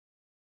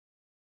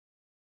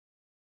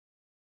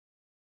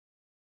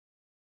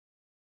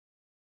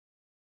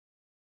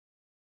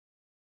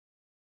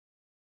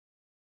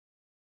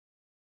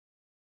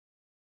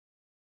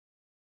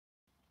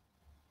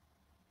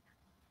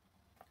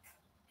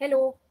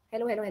Hello,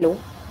 hello, hello, hello.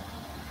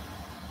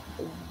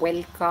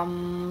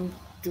 Welcome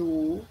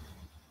to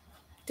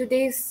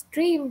today's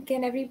stream.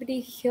 Can everybody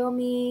hear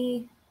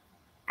me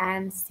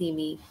and see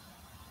me?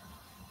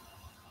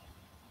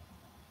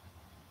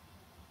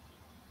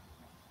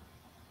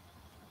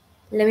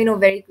 Let me know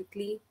very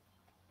quickly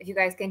if you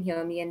guys can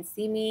hear me and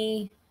see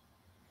me.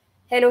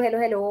 Hello, hello,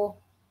 hello.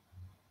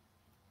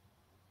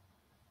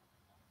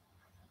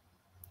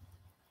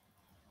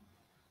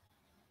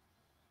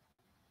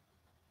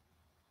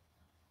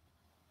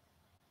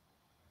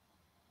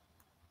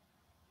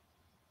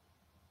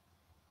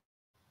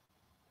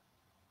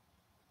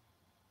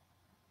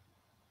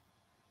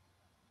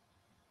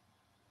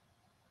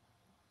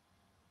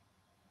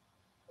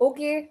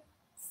 Okay,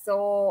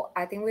 so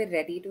I think we're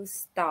ready to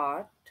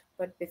start.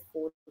 But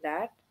before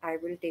that, I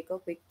will take a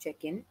quick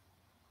check in.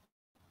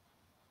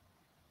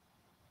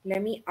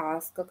 Let me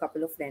ask a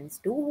couple of friends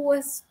too who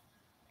was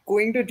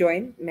going to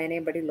join. मैंने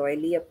बड़े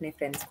loyally अपने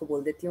friends को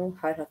बोल देती हूँ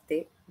हर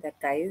हफ्ते that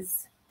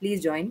guys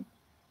please join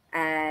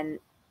and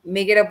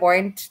make it a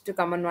point to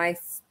come on my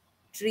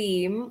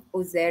stream.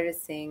 Uzair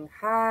is saying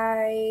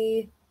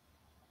hi.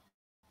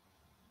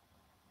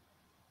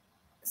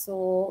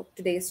 So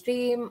today's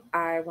stream,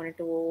 I wanted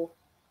to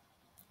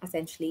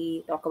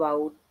essentially talk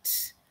about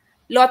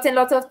lots and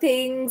lots of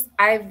things.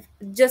 I've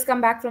just come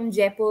back from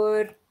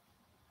Jaipur.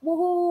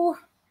 Woohoo!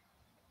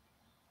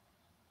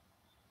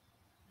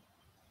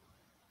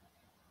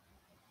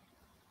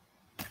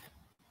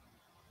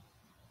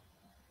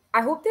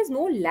 I hope there's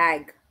no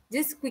lag.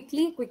 Just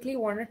quickly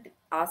want to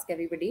ask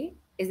everybody,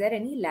 is there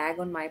any lag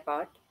on my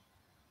part?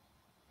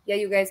 Yeah,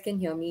 you guys can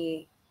hear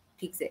me.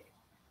 ठीक से.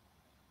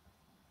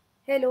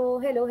 Hello,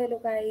 hello, hello,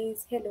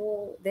 guys.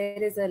 Hello.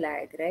 There is a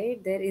lag,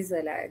 right? There is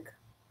a lag.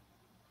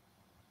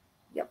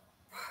 Yep.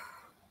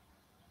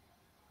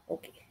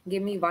 Okay.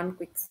 Give me one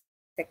quick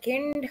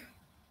second.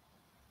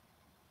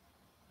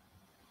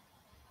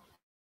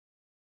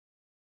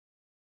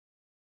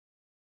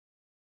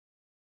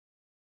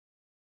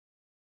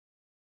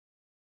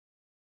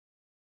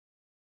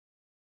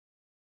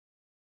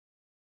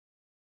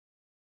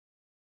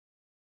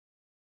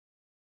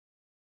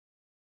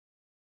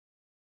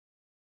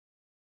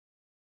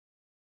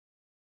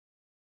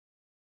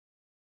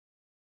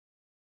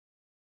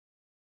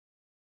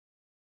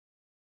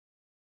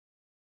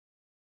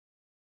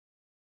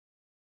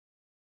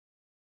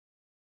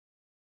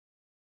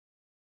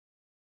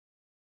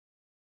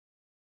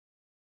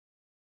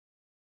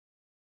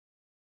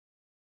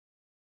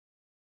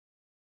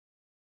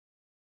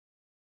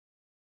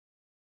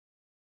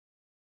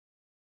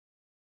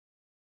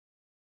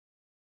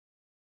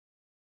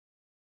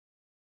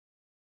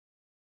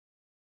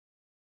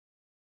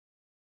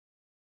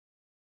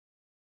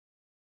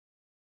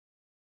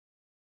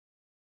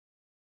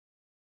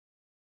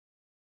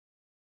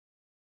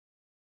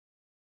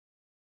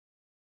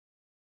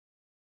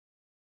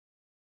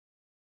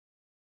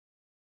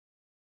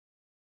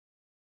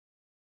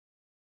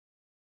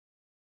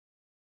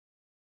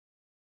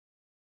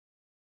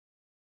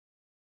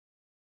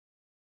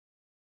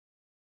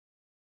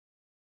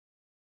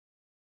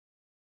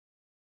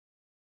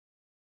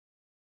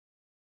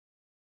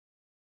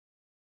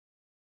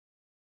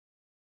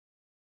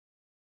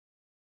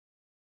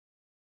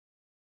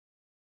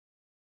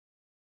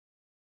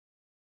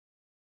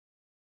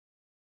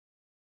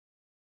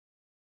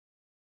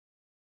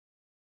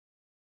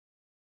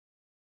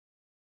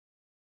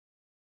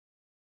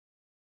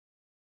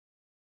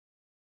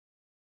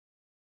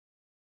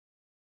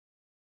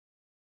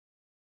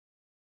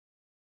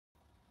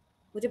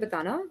 मुझे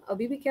बताना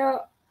अभी भी क्या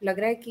लग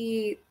रहा है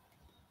कि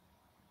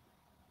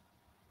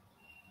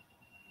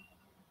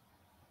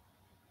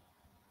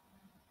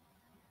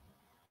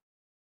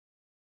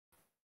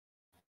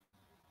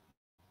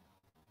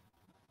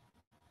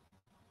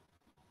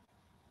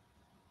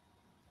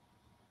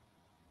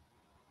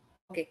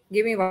okay,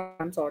 give me one,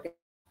 I'm sorry.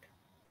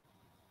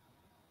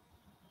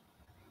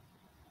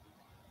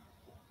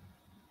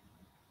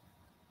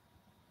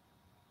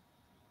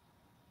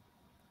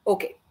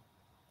 Okay,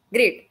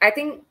 great. I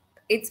think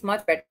it's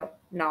much better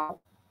now.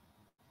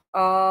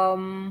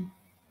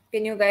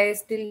 Can you guys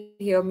still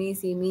hear me,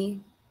 see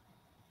me?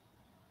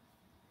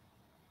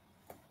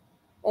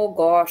 Oh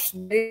gosh,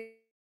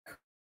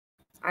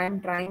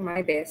 I'm trying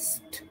my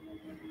best.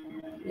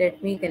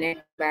 Let me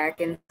connect back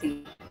and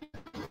see.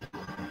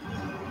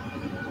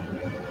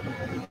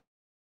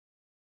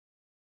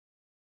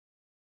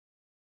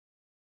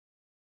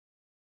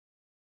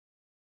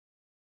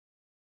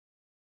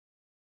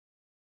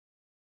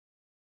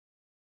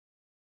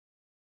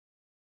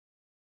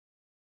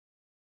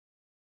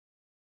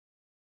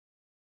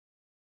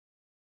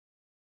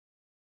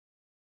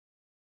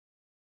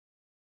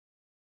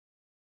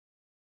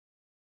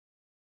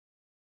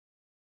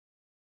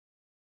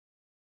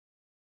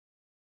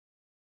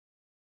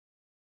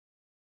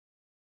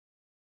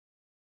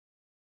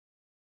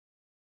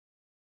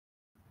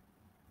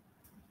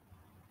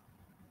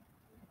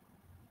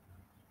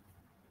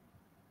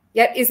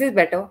 Yeah, is this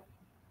better?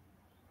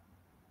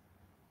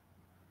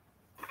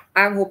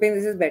 I'm hoping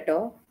this is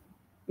better.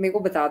 मेरे को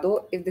बता दो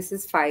if this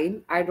is fine.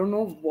 I don't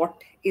know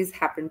what is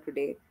happened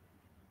today.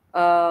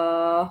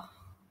 Uh,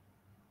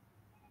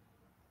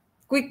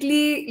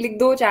 quickly लिख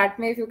दो chat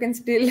में if you can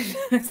still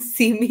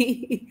see me.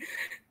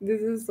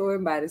 This is so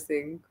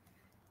embarrassing.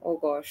 Oh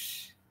gosh.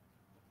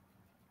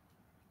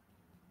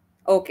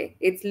 Okay,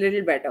 it's a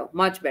little better,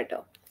 much better.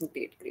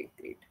 Great, great,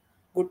 great.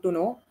 Good to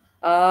know.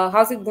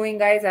 How's it going,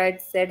 guys? I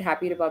had said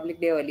Happy Republic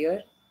Day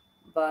earlier,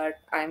 but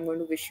I'm going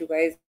to wish you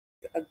guys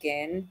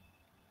again.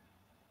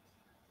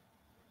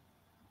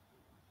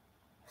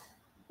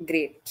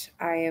 Great.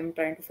 I am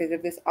trying to figure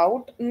this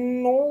out.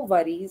 No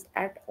worries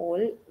at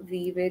all.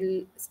 We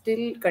will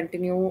still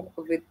continue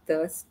with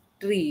the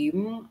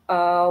stream.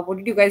 What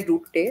did you guys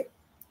do today?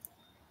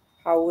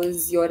 How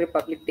was your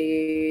Republic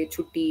Day?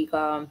 Chutti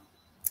ka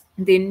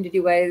din? Did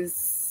you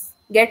guys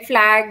get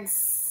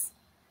flags?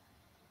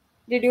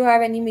 Did you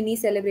have any mini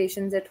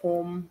celebrations at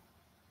home?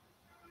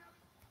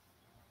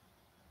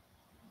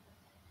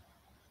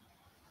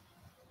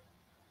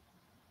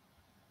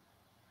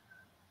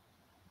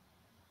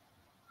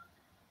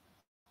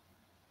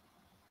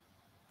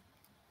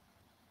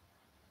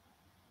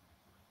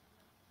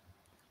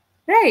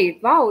 Right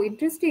wow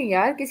interesting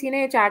यार किसी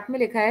ने chat में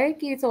लिखा है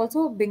कि it's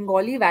also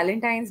Bengali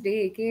Valentine's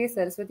day के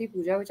सरस्वती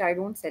पूजा which I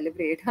don't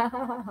celebrate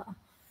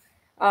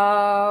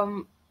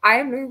I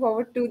am looking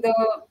forward to the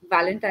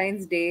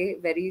Valentine's Day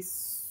very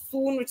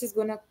soon which is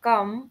going to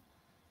come.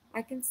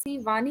 I can see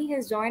Vaani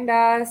has joined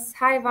us.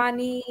 Hi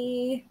Vaani.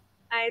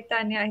 Hi,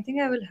 Tanya. I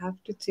think I will have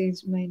to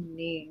change my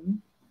name.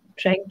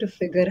 Trying to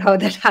figure how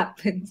that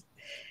happens.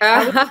 How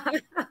would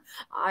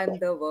I'm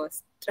the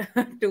worst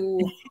to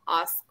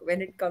ask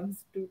when it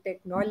comes to no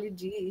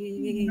technology.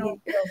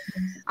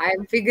 problem.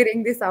 I'm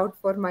figuring this out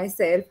for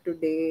myself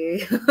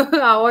today.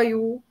 How are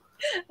you?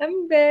 I'm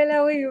well.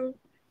 How are you?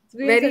 It's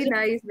been such Very a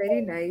nice, very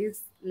nice.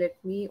 Let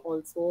me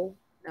also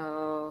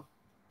uh,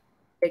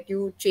 let you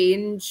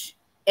change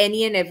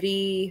any and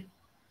every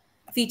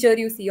feature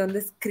you see on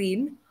the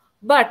screen.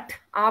 But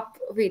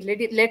wait,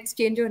 let's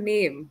change your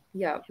name.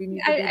 Yeah, we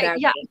need to do that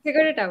yeah, I first.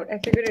 figured it out.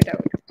 I figured it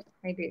out.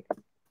 I did.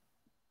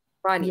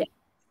 Yeah. Vani.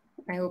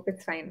 I hope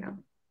it's fine now.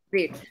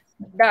 Great.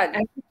 Done.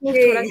 I just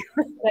moved thoda Yay.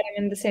 sa that I'm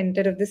in the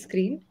center of the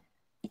screen.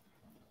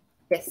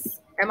 Yes.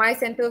 Am I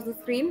center of the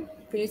screen?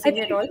 Can you I see me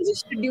think at you all? can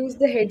just reduce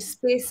the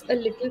headspace a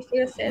little for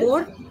yourself.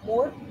 More?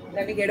 More?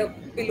 Let me get a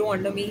pillow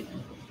under me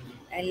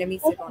and let me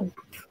sit on Oh,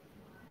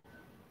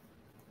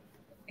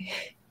 it.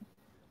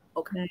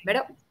 Okay. nice.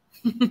 Better?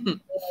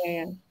 Yeah,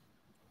 yeah.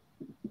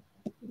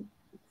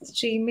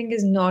 Streaming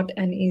is not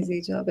an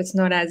easy job. It's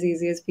not as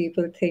easy as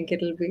people think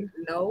it'll be.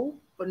 No,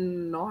 but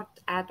not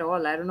at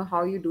all. I don't know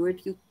how you do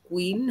it, you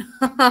queen.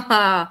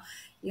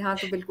 यहाँ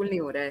तो बिल्कुल नहीं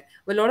हो रहा है.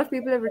 Well, a lot of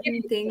people have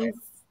written things.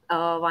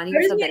 Vani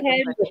How ka does sab my welcome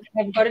hair कर look? रहे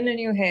हैं. I've gotten a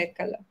new hair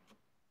color.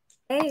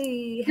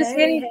 Hey, This hey,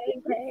 very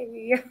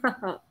hey,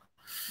 hey.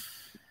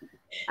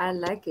 I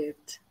like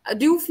it.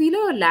 Do you feel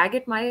a lag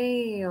at my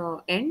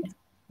end?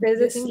 there's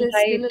Do a you think there's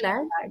still slight a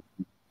lag? lag.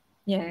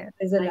 Yeah, yeah,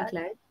 there's a Slight lag.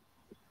 lag?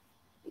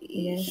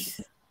 Eesh.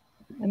 Yes.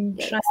 I'm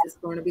Yeah, trying this is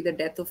going to be the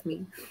death of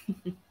me.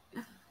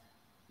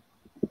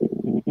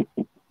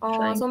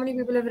 trying So many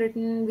people have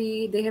written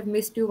they have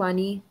missed you,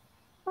 Vani.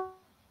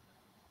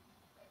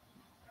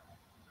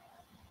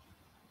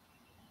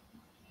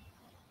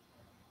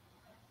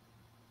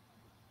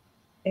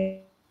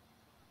 in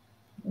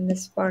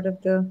this part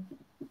of the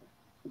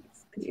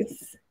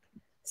it's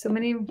so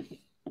many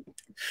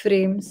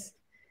frames.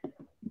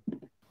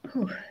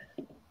 Whew.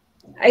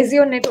 Is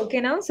your net okay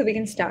now? So we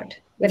can start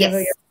whenever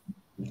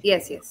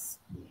Yes, you're. yes.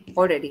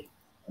 Already.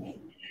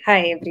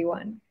 Hi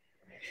everyone.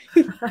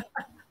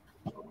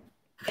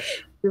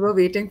 We were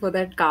waiting for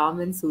that calm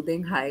and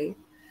soothing hi.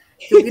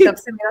 क्योंकि तब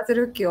से मेरा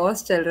सिर्फ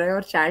chaos चल रहा है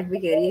और chat भी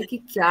कह रही है कि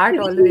क्या This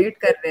टॉलरेट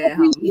कर रहे हैं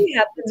हम. usually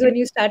happens when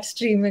you start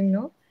streaming,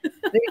 no?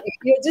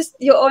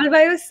 You're all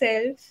by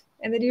yourself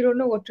and then you don't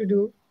know what to do.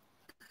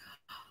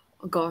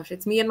 Gosh,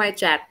 it's me and my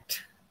chat.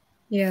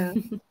 Yeah.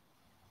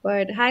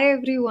 But hi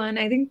everyone.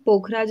 I think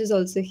Pokhraj is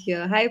also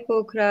here. Hi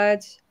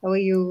Pokhraj. How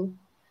are you?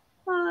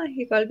 Ah,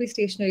 he called me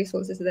stationary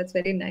sources, so that's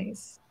very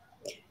nice.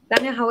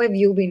 Tanya, how have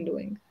you been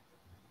doing?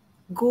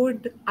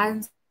 Good.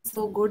 I'm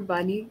so good,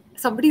 Bani.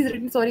 Somebody's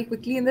written, sorry,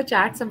 quickly in the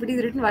chat,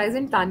 somebody's written, why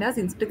isn't Tanya's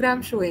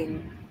Instagram showing?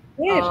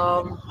 Where?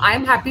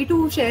 I'm happy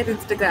to share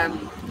Instagram.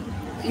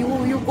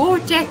 You go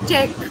check.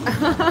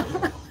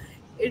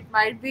 It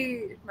might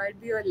be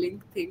a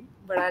link thing,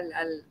 but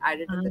I'll add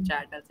it in the Um,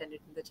 chat. I'll send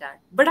it in the chat.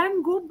 But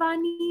I'm good,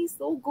 Bani.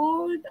 So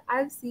good.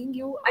 I'm seeing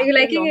you are you after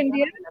a liking long time.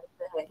 India? I'm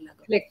loving the hair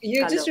Like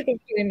you just color. returned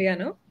to India,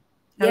 no?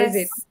 How is it?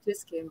 Yes,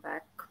 just came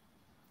back.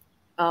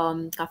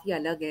 काफी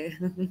अलग है.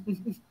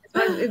 It's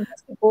not. It's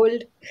just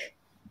cold.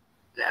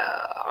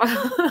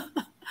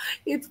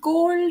 It's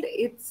cold,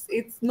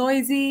 it's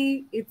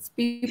noisy, it's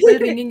people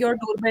ringing your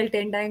doorbell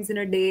 10 times in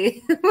a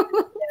day.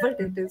 But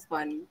it is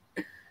fun.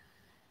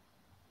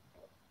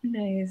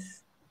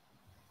 Nice.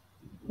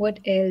 What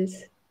else?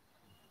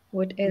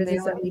 What else मैं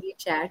is और up? मेरी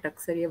chat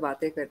अक्सर ये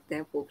बातें करते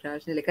हैं.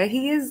 पोखराज ने लिखा he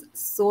is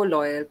so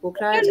loyal. Yeah,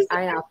 Pokhraj just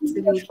I a few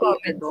absolutely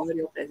comments. adore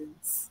your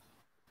presence.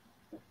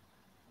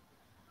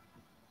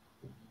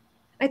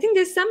 I think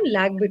there's some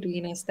lag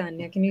between us,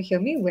 Tanya. Can you hear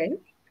me well?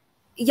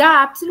 Yeah,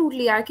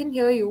 absolutely. I can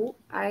hear you.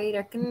 I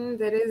reckon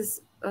there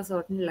is a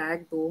certain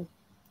lag though.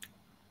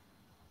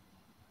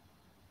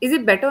 Is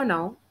it better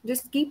now?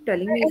 Just keep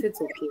telling me I if think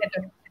it's it's okay.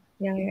 better.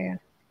 Yeah, yeah, yeah.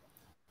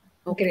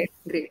 Okay,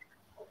 Great.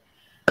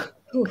 great.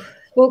 Whew.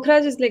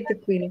 Pokhraj is like the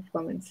queen of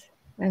comments.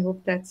 I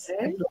hope that's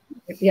Well,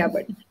 appropriate. Yeah,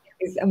 but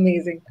it's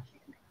amazing.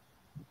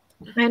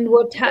 And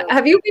what yeah.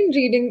 have you been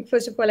reading?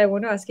 First of all, I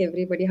want to ask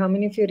everybody how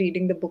many of you are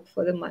reading the book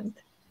for the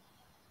month?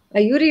 Are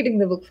you reading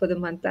the book for the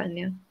month,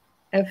 Tanya?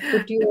 I've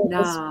put you on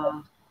the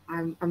spot.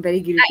 Nah, I'm very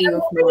guilty I'm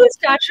of hoping not. we'll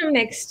start from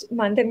next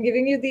month. I'm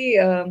giving you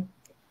the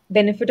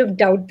benefit of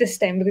doubt this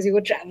time because you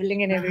were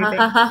traveling and everything.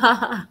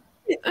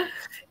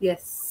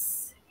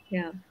 Yes,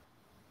 Yeah.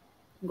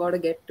 gotta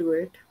get to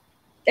it.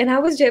 And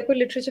how was Jaipur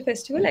Literature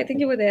Festival? I think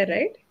you were there,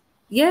 right?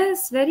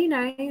 Yes, very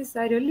nice.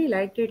 I really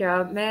liked it.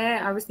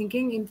 I was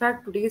thinking, in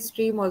fact, today's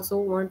stream also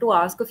want to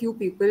ask a few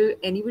people,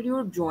 anybody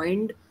who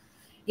joined,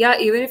 yeah,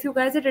 even if you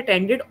guys had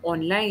attended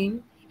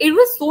online, it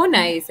was so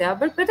nice. Yeah,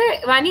 but पता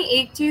है वानी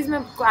एक चीज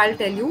मैं I'll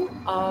tell you.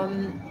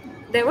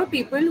 There were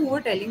people who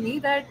were telling me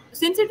that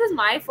since it was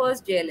my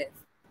first JLF,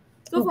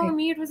 so for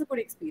me Okay. it was a good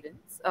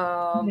experience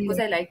because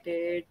I Yeah. liked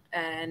it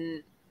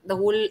and the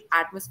whole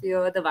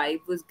atmosphere, the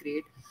vibe was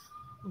great.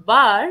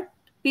 But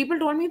people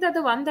told me that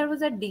the one that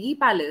was at Diggy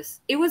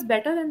Palace, it was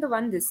better than the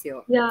one this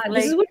year. Yeah,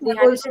 this is Like what they I've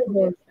had it also at two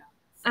heard. different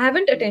I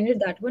haven't times. attended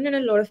that one, and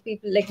a lot of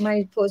people like my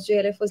first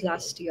JLF was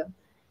last year,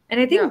 and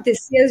I Yeah. think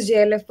this year's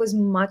JLF was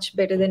much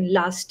better than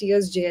last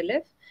year's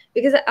JLF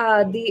because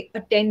the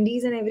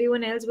attendees and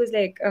everyone else was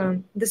like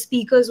the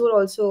speakers were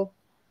also,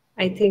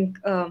 I think,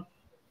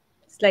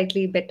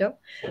 slightly better.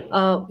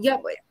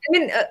 Yep. I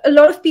mean, a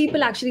lot of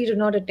people actually did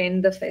not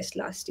attend the fest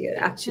last year.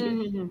 Actually,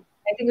 Mm-hmm.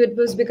 I think it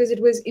was because it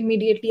was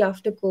immediately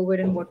after COVID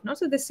and whatnot.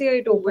 So this year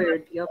it opened up.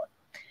 COVID.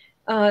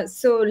 Yep.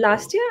 So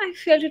last year I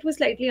felt it was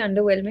slightly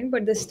underwhelming,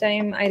 but this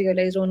time I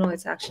realized, oh no,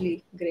 it's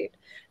actually great.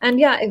 And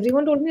yeah,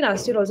 everyone told me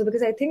last year also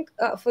because I think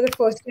for the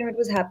first time it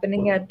was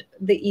happening at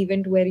the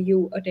event where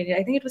you attended.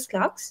 I think it was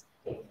Clark's.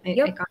 I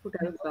Yep. can't Hotel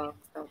remember.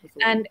 Clarks. That was the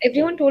one. And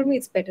everyone told me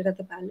it's better at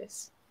the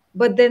Palace.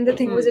 But then the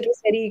thing was, Hmm. it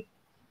was very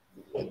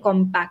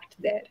compact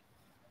there.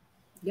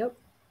 Yep.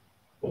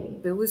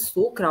 It was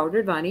so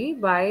crowded, Vani.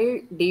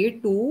 By day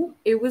two,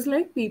 it was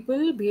like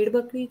people bhed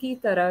bakri ki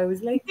tarah. It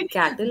was like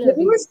cattle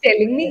He was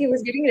telling me everywhere. he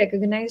was getting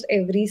recognized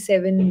every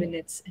 7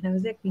 minutes. And I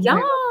was like,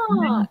 oh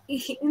my Yeah,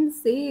 God.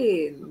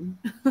 insane.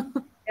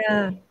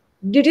 Yeah.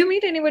 Did you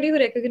meet anybody who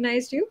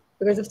recognized you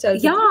because of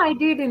Yeah, Chalchitra? I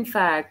did. In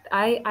fact,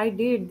 I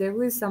did. There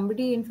was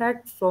somebody, in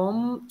fact,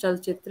 from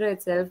Chalchitra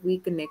itself. We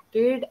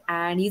connected,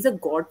 and he's a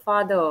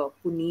godfather.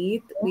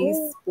 Puneet. We Oh,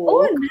 oh,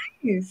 spoke.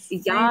 nice,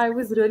 nice. Yeah, it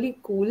was really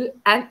cool.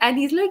 And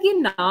he's like ये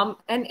नाम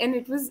and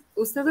it was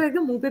उसने तो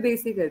एकदम मुंह पे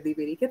बेइज्जती कर दी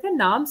मेरी कहता है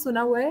नाम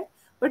सुना हुआ है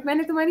बट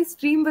मैंने तुम्हारी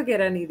स्ट्रीम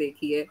वगैरह नहीं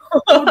देखी है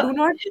तो do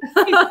not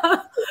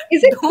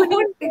Is it Puneet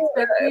don't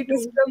expect me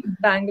who's to. from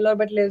Bangalore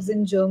but lives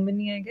in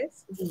Germany, I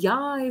guess?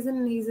 Yeah, he's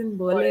in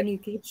Got Berlin. it. He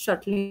keeps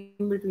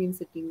shuttling between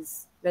cities.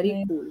 Very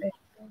Nice. cool. Nice.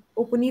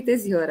 Oh, Puneet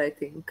is here, I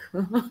think.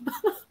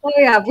 Oh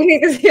yeah,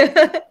 Puneet is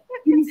here.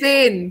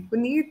 Insane.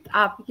 Puneet,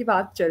 आपकी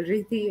बात चल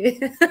रही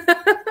थी.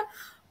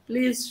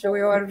 Please show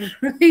your.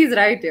 He's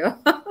right here.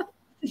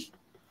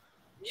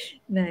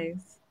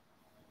 Nice.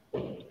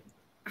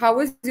 How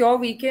was your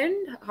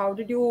weekend? How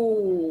did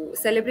you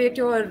celebrate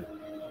your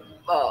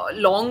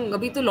long?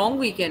 अभी तो long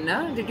weekend ना?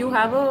 Did you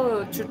have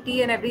a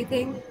छुट्टी and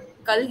everything?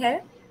 कल है?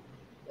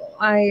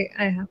 I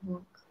have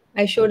work.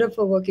 I showed up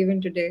for work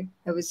even today.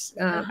 I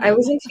Uh-huh.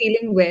 wasn't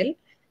feeling well,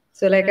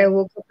 so like I Right.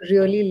 woke up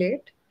really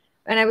late,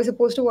 and I was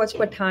supposed to watch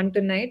Pathan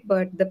tonight,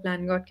 but the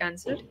plan got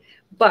cancelled.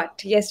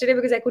 But yesterday,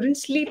 because I couldn't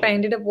sleep, I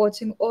ended up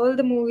watching all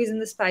the movies in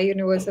the spy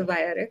universe of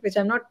IRF, which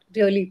I'm not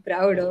really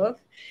proud of,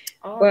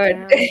 Oh but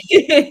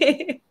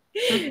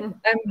damn.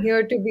 I'm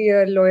here to be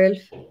a loyal,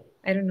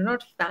 I don't know,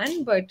 not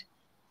fan, but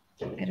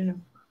I don't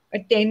know,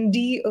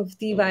 attendee of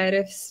the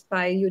IRF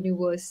spy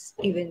universe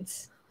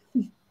events.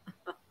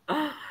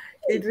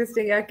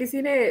 Interesting. Yeah,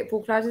 किसी ने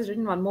Pukhraj has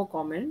written one more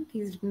comment.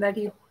 He's written that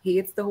he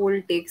hates the whole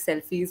take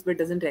selfies but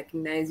doesn't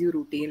recognize you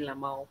routine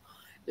lamao.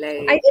 I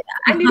Like, get,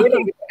 and you know,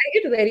 like, I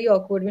get very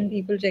awkward when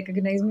people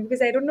recognize me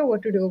because I don't know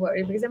what to do about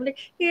it. Because I'm like,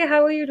 hey,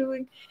 how are you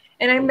doing?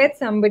 And I met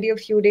somebody a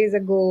few days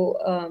ago.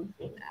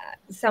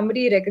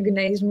 Somebody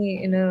recognized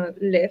me in a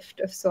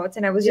lift of sorts,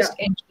 and I was yeah. just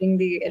entering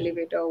the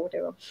elevator or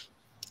whatever.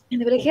 And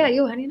they were like, yeah,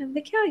 you, honey. And I'm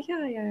like, yeah,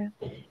 yeah, yeah,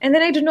 yeah. And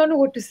then I did not know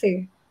what to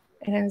say.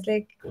 And I was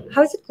like,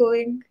 how's it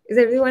going? Is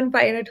everyone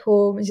fine at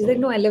home? And she's like,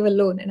 no, I live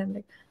alone. And I'm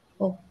like,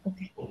 oh,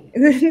 okay.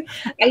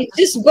 I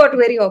just got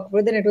very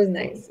awkward. Then it was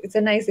nice. It's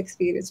a nice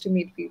experience to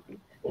meet people.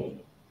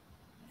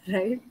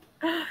 Right?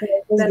 But I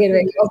just That's get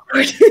very hilarious.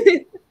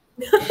 awkward.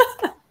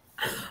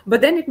 But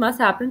then it must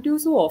happen to you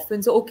so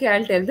often. So, okay,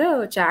 I'll tell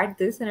the chat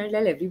this and I'll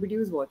tell everybody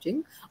who's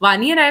watching.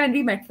 Vani and I, when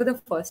we met for the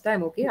first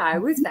time, okay, I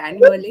was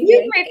fangirling You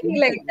like met me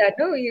like anything. that,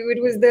 no?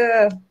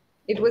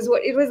 It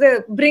was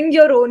a bring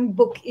your own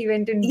book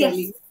event in Yes,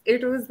 Delhi.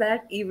 it was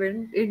that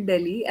event in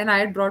Delhi, and I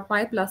had brought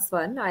my plus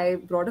one. I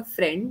brought a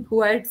friend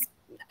who had.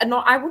 no,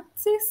 I would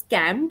say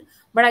scammed,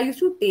 but I used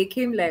to take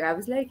him. Like, I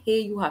was like, hey,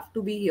 you have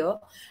to be here.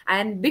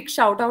 And big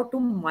shout out to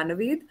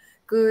Manavid,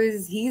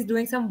 because he's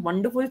doing some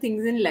wonderful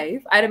things in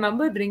life. I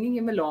remember bringing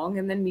him along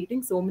and then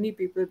meeting so many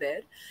people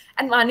there.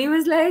 And Vani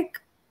was like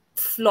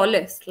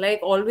flawless. Like,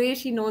 always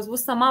she knows wo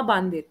sama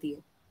bandh deti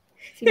hai.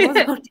 She knows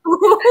how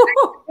to.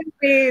 Can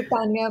pay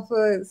Tanya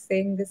for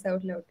saying this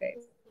out loud,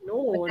 guys. But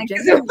No, thank you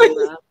so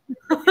genuinely, much.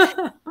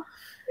 ma'am.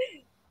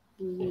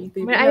 But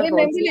People I have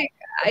remember, also like,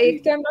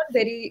 agreed. I'm not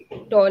very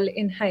tall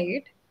in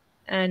height,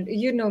 and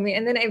you know me.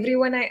 And then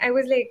everyone, I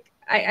was like,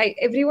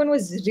 everyone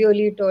was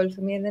really tall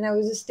for me, and then I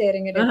was just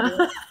staring at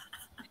everyone.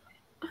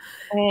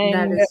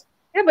 That And is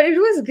yeah, but it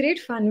was great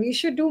fun. We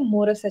should do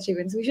more of such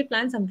events. We should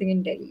plan something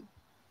in Delhi.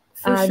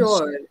 for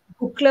sure.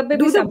 Book club में भी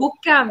Do the something book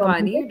camp,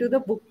 recommended. Vani. Do the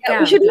book Yeah,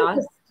 we should camp. do a Last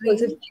book camp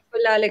also. If time,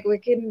 people are like, we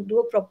can do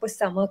a proper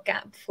summer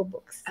camp for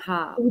books.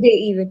 ha, 2 day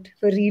event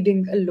for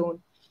reading alone.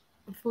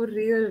 for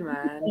real,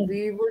 man. Mm.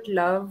 We would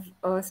love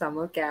a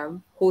summer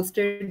camp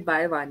hosted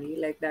by Vani.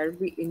 Like, that would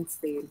be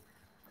insane.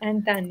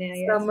 And Tanya,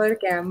 yes. Summer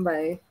camp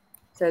by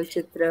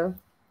Chalchitra.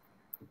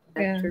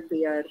 That Yeah. should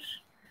be our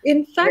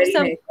In fact, very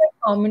somebody nice.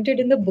 commented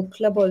in the book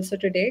club also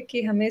today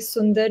कि हमें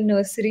सुंदर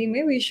nursery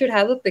में we should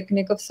have a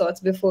picnic of sorts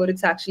before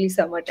it's actually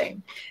summertime.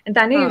 And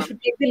Tanya, you Huh.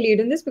 should take the lead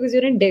in this because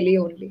you're in Delhi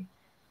only,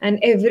 and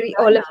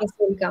all of Yeah, us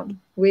will come.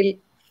 We'll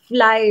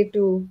fly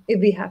to if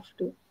we have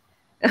to.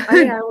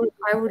 अरे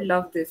I would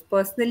love this.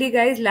 Personally,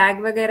 guys, lag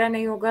वगैरह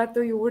नहीं होगा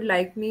तो you would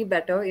like me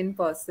better in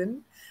person.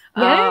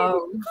 Yeah,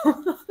 Um,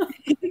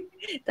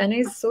 Tanya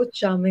is so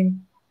charming.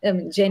 I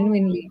mean,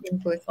 genuinely in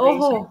person, very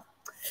charming. oh,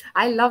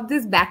 I love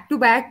this back to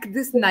back,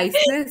 this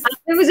niceness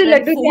आपने मुझे and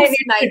Laddu दिया, I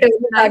forced need to return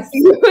it back to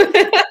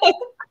nice.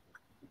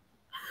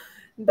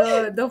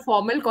 you. The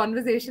formal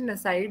conversation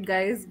aside,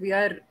 guys, we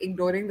are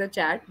ignoring the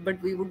chat,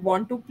 but we would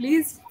want to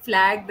please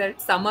flag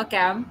that summer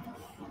camp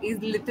is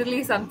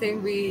literally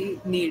something we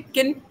need.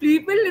 Can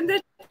people in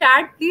the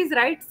chat please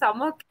write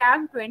summer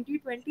camp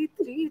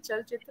 2023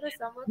 Chalchitra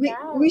summer We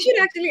camp? should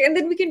actually, and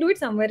then we can do it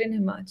somewhere in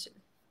Himachal.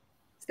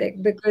 It's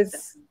like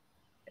because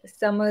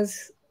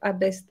summers are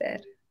best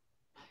there.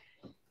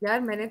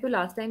 यार मैंने तो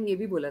last time ये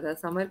भी बोला था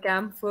summer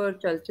camp for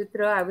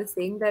चलचित्र I was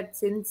saying that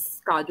since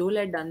Kajol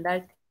had done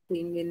that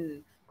thing in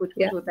कुछ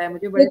कुछ Yeah. होता है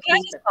मुझे बड़े Mukha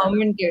ठीक just लगता है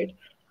commented.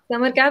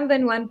 Summer camp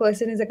when one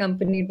person is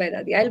accompanied by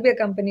Dadi. I'll be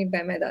accompanied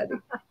by my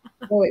Dadi.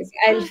 Always.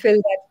 I'll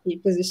fill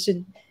that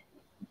position.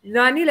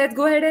 Rani, let's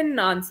go ahead and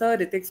answer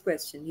Ritik's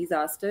question. He's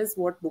asked us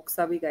what books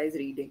are we guys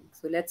reading.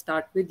 So let's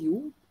start with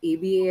you. I've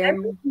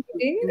ABAM, been you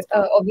reading, can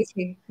start.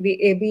 obviously, the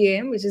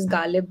ABAM, which is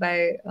Ghalib by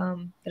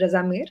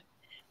Raza Mir.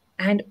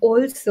 And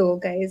also,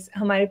 guys,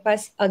 हमारे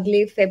पास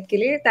अगले Feb के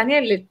लिए, Tanya,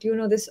 I'll let you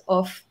know this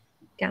off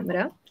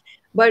camera,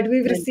 but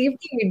we've received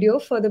the video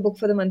for the book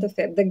for the month of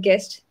Feb. The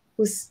guest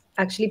who's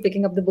actually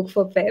picking up the book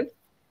for Feb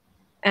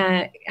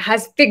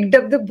has picked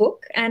up the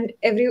book, and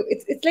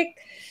it's like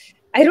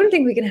I don't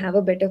think we can have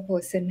a better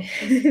person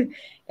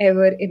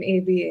ever in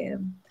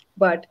ABAM.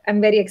 But I'm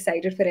very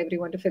excited for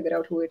everyone to figure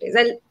out who it is.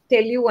 I'll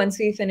tell you once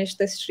we finish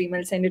the stream.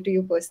 I'll send it to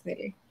you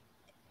personally.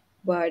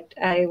 But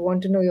I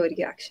want to know your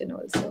reaction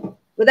also.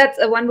 But that's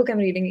one book I'm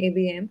reading,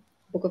 ABM,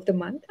 Book of the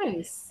Month.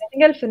 Nice. I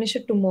think I'll finish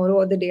it tomorrow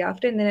or the day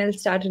after, and then I'll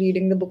start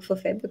reading the book for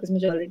Feb because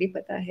मुझे already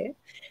पता है.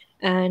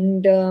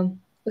 And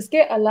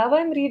उसके अलावा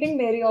I'm reading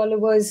Mary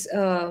Oliver's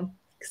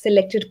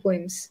Selected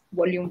Poems,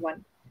 Volume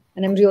 1.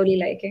 And I'm really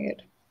liking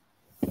it.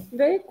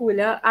 Very cool.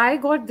 Yeah. I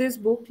got this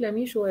book. Let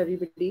me show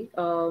everybody.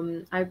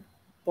 I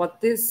bought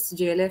this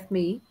JLF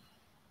Me.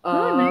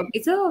 Oh, nice.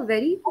 It's a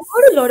very I've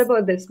heard a lot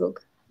about this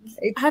book.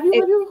 It's have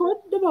you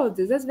heard about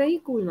this? That's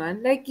very cool,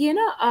 man. Like,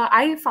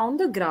 I found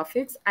the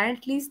graphics and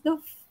at least the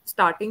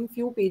starting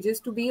few pages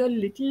to be a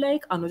little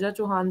like Anuja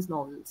Chauhan's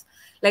novels.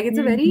 Like, it's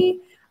a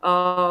very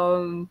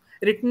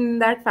written in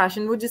that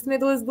fashion. वो जिसमें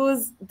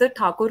those the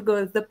Thakur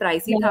girls, the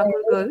pricey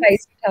Thakur girls.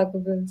 Spicy Taco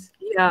Bills.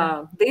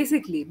 Yeah,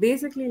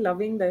 basically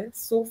loving this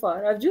so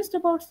far. I've just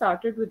about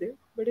started with it,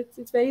 but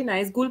it's very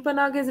nice.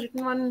 Gulpanag has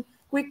written one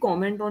quick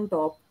comment on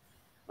top,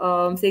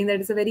 saying that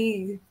it's a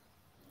very.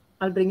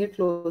 I'll bring it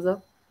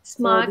closer. So this is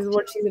Smart,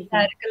 what she's written.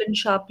 satirical, and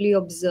sharply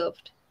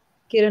observed.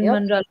 Kiran Yep.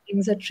 Manral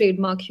brings a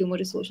trademark humor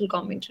to social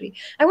commentary.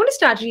 I want to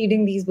start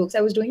reading these books.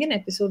 I was doing an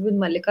episode with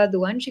Malika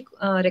Dua, and she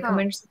Huh.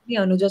 recommends the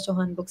Anuja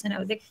Chauhan books, and I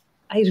was like,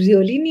 I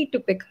really need to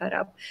pick her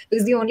up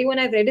because the only one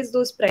I've read is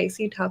those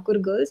pricey Thakur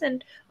girls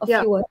and a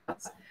Yeah. few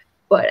others.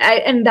 But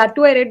and that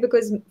too I read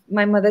because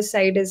my mother's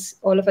side is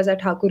all of us are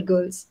Thakur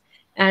girls,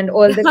 and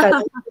all the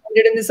cousins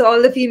in this,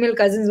 all the female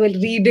cousins were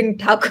reading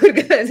Thakur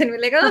girls, and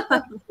we're like,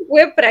 oh,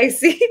 we're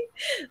pricey.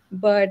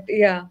 But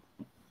yeah,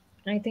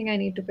 I think I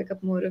need to pick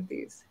up more of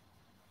these.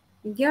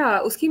 Yeah,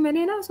 uski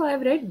मैंने ना, so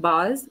I've read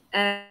Baz,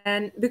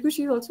 and because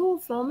she's also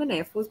from an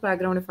Air Force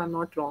background, if I'm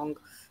not wrong.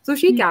 So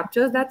she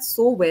captures that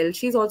so well.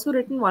 She's also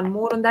written one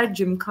more on that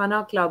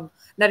Gymkhana Club,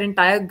 that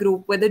entire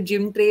group where the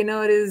gym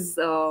trainer is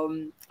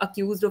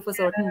accused of a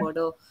certain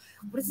murder.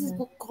 What is this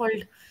book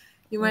called?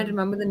 You might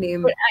remember the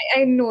name. But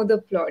I know the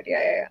plot.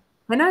 Yeah.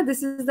 Hana,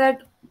 this is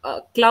that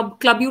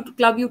club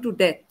you to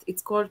death.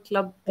 It's called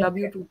Club You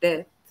Okay. to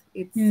Death.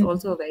 It's Hmm.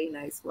 also a very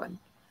nice one.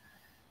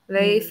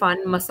 Very Nice.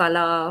 fun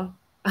masala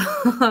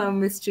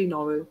mystery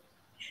novel.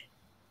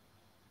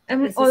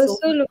 I'm This is so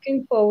also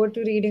looking forward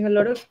to reading a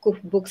lot of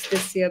cookbooks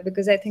this year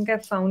because I think I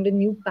found a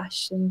new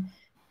passion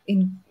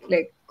in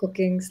like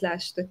cooking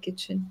slash the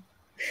kitchen.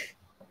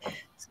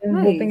 So I'm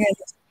hoping I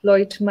nice.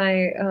 exploit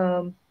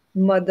my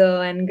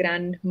mother and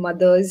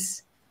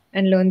grandmothers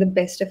and learn the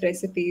best of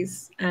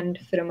recipes and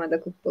from other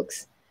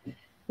cookbooks.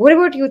 What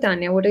about you,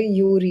 Tanya? What are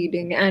you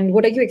reading and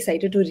what are you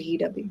excited to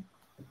read, Abhi?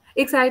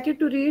 Excited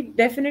to read.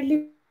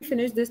 Definitely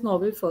finish this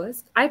novel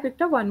first. I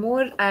picked up one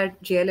more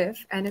at JLF,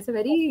 and it's a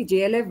very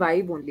JLF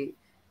vibe only.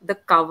 The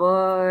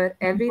cover,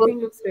 everything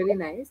Birth looks really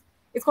nice.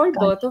 It's called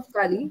Kali. Birth of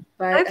Kali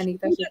by I've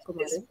Anita heard of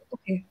this. Shivkumaran.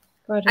 Okay,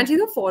 got And it.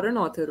 she's a foreign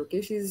author,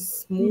 okay?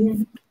 She's Mhm.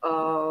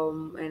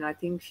 moved, and I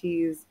think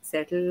she's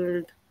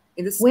settled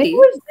in the When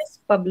was States. this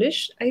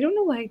published? I don't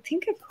know why. I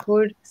think I've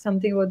heard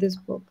something about this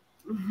book.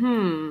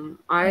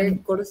 I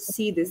And got to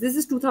see this. This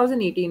is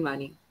 2018,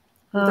 Vani.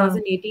 ah,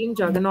 2018,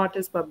 Juggernaut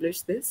has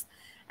published this.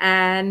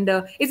 And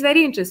it's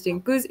very interesting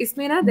because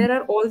isme na, there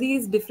are all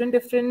these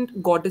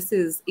different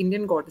goddesses,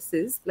 Indian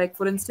goddesses. Like,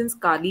 for instance,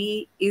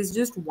 Kali is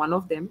just one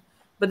of them.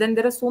 But then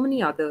there are so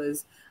many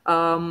others.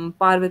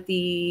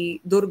 Parvati,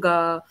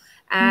 Durga.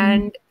 mhm.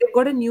 And they've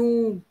got a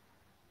new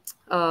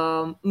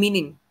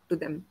meaning to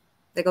them,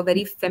 like a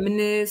very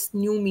feminist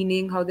new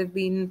meaning, how they've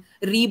been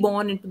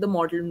reborn into the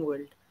modern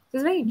world. So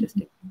it's very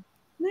interesting.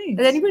 Has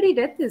Nice. anybody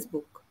read this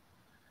book?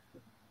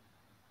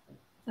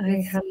 I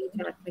Let's have. see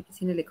chat में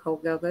किसी ने लिखा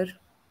होगा अगर.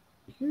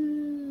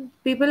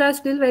 People are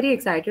still very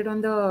excited on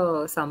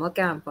the summer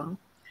camp, huh?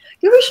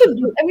 Yeah, we should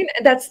do. I mean,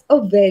 that's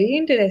a very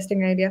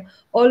interesting idea.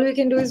 All we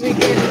can do is we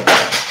can.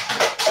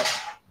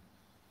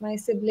 My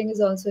sibling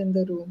is also in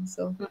the room,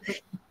 so.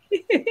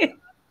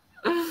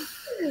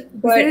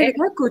 किसी But ने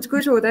लिखा कुछ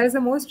कुछ होता है is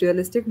the most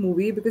realistic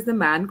movie because the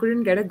man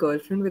couldn't get a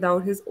girlfriend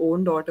without his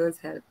own daughter's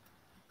help.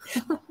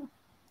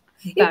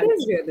 It is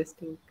that's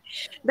realistic.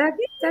 That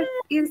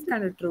is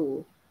kind of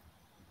true.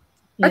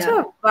 yeah. अच्छा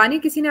वानी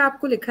किसी ने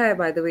आपको लिखा है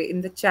by the way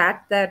in the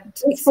chat that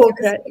It's excuse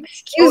Pokra. me. Oh,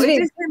 Excuse it me.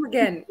 is him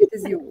again. It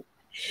is you.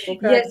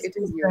 Pokrad, Yes, it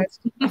is you.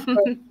 Pokra. Of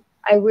course.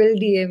 I will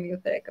DM you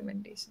for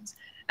recommendations.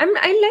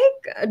 I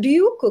like. Do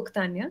you cook,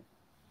 Tanya?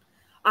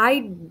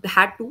 I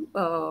had to.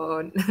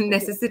 Do you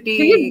Necessity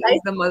is like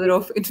the mother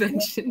of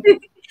invention.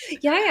 cooking?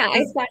 Yeah.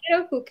 I started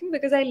out cooking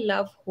because I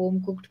love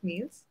home cooked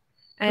meals,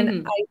 and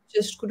Mhm. I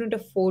just couldn't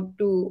afford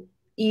to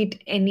eat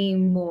any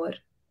more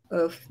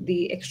of the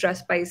extra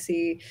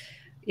spicy,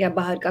 yeah,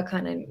 bahar ka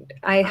khana.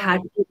 I Uh,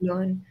 had to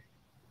learn.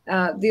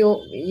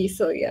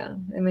 So yeah,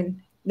 I mean,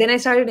 then I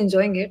started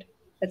enjoying it.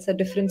 That's a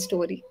different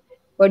story.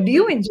 But do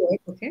you enjoy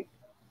cooking?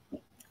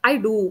 I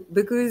do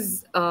because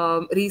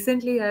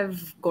recently I've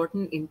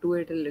gotten into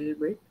it a little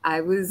bit.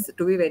 I was,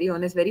 to be very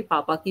honest, very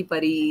papa ki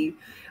pari,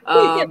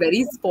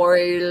 very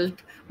spoiled.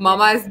 Yeah.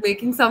 Mama is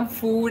making some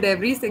food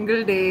every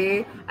single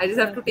day. I just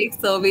have Yeah. to take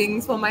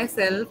servings for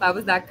myself. I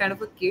was that kind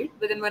of a kid.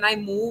 But then when I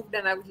moved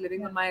and I was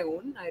living Yeah. on my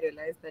own, I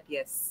realized that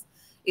yes,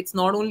 it's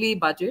not only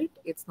budget,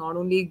 it's not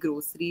only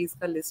groceries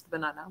ka list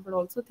banana, but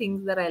also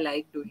things that I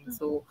like doing.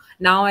 So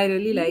now I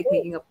really like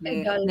Maybe making अपने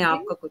adulting.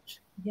 आप का कुछ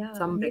Yeah,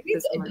 some maybe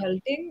it's breakfast in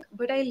morning. adulting,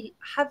 but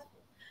have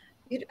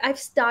I've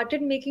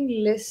started making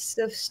lists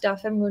of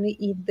stuff I'm going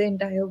to eat the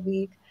entire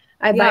week.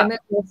 I buy Yeah, my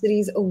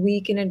groceries a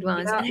week in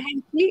advance, yeah, and I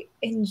actually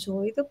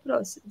enjoy the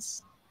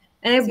process.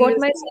 And I bought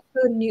seriously.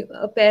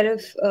 myself a pair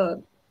of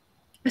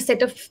a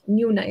set of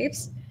new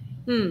knives.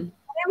 Hmm.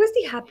 I was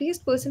the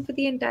happiest person for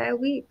the entire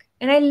week,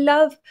 and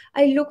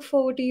I look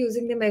forward to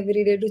using them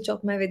every day to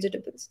chop my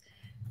vegetables.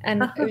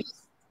 And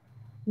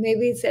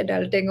maybe it's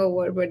adulting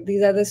over, but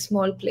these are the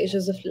small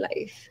pleasures of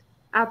life.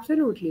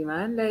 Absolutely,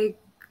 man. Like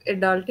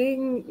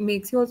adulting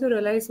makes you also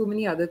realize so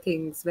many other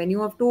things. When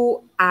you have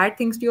to add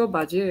things to your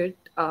budget,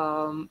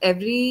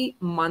 every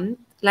month,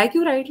 like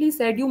you rightly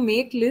said, you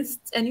make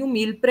lists and you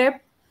meal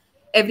prep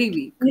every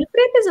week. Meal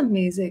prep is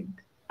amazing.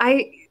 I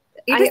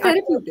It I is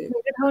therapeutic.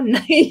 underestimated how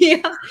nice.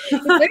 Yeah,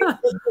 it's very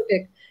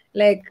therapeutic.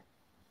 Like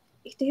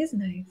it is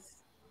nice.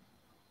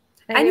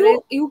 I And realize.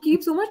 you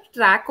keep so much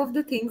track of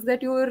the things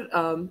that you're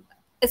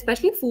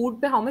especially food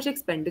pe how much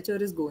expenditure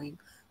is going,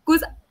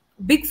 because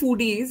big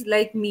foodies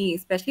like me,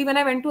 especially when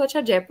I went to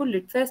acha Jaipur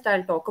Lit Fest,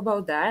 I'll talk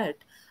about that.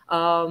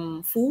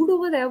 Food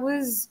over there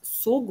was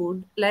so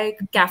good. Like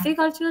cafe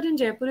culture in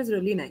Jaipur is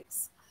really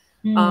nice.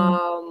 Hmm.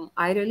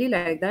 I really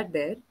like that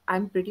there.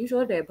 I'm pretty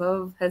sure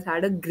Vaibhav has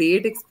had a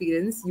great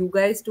experience, you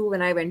guys too,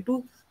 when I went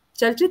to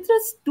Chalchitra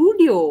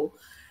studio.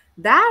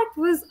 That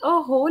was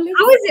a whole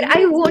How is it?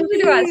 I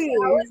wanted to ask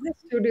you, how is experience.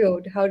 the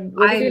studio? How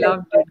what did I you like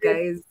loved about it, it?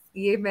 guys.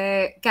 ये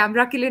मैं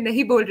camera के लिए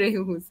नहीं बोल रही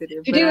हूँ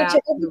सिर्फ, Did but I you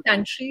check out the absolutely.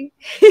 pantry?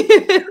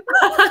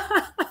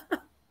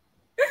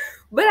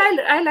 But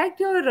I liked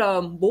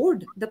your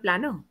board, the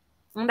planner.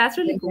 That's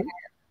really Yeah, cool.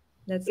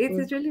 that's good.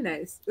 It's really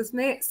nice.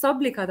 उसमें सब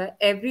लिखा था,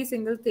 every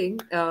single thing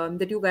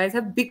that you guys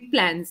have big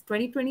plans.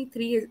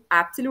 2023 is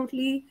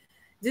absolutely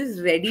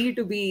just ready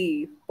to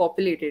be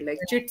populated, like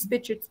chits pe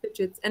chits pe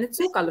chits, and it's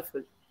so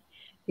colorful.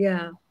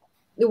 Yeah.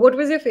 What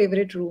was your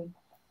favorite room?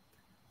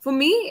 For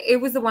me,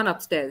 it was the one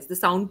upstairs, the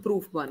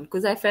soundproof one,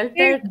 because I felt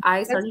that Same. I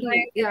That's my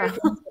suddenly, yeah,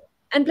 favorite one.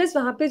 And plus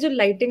वहाँ पे जो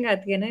lighting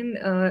आती है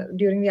ना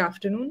during the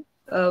afternoon,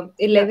 yeah,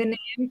 11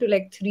 a.m. to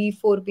like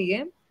 3-4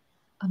 p.m.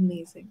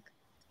 Amazing.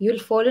 You'll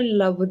fall in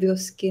love with your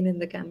skin in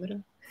the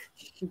camera.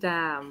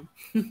 damn.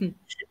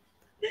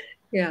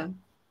 Yeah.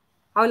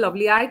 How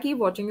lovely. I keep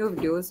watching your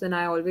videos, and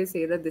I always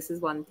say that this is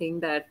one thing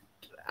that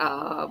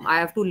I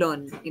have to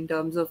learn in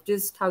terms of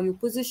just how you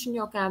position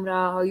your camera,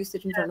 how you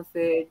sit in front of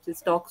it,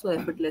 just talk so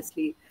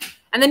effortlessly.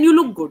 And then you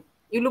look good.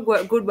 You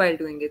look good while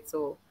doing it.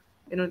 So,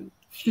 you know,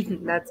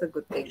 that's a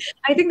good thing.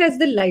 I think that's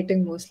the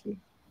lighting mostly.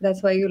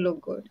 That's why you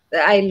look good.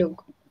 I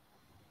look good.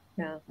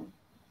 Yeah.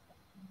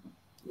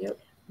 Yep.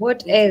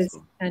 What else,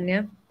 Interesting.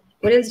 Tanya?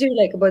 What else do you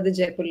like about the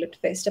Jaipur Lit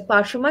Fest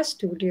apart from our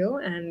studio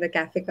and the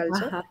cafe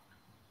culture?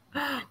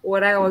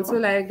 What I also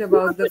liked You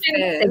about also the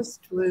attended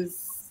fest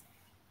was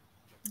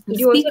the Did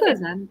you also attend?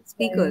 speakers, man. Yeah, yeah.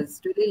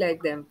 Speakers, really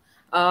like them.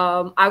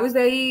 I was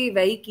very,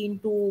 very keen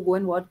to go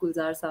and watch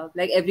Gulzar Saab.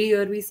 Like every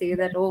year we say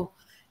that, oh,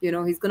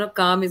 he's gonna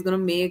come, he's gonna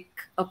make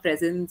a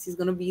presence, he's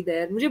gonna be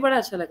there. मुझे बड़ा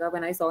अच्छा लगा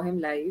when I saw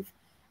him live,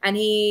 and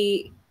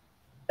he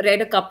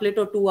read a couplet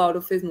or two out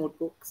of his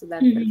notebook, so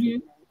that felt Mhm.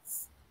 really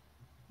nice.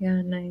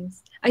 Yeah,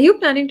 nice. Are you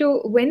planning to?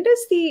 When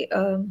does the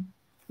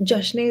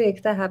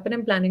Jashn-e-Ekta happen?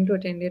 I'm planning to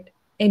attend it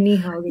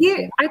anyhow this Yeah,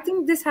 year. I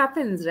think this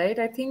happens, right?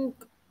 I think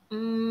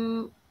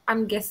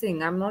I'm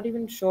guessing. I'm not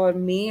even sure.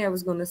 May I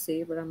was gonna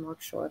say, but I'm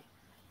not sure.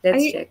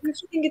 Let's I check.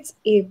 used to think it's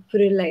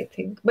April, I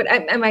think, but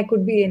I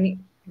could be any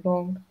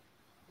wrong.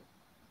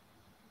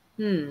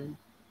 Hmm.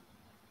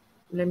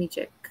 Let me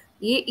check.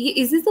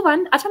 Is this the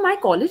one? Acha, my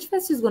college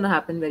fest is gonna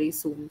happen very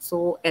soon.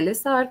 So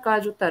LSR का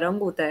जो तरंग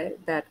होता है,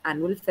 that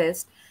annual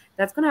fest,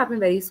 that's gonna happen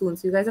very soon.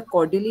 So you guys are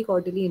cordially,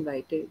 cordially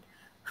invited.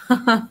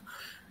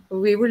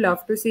 We would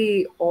love to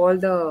see all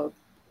the.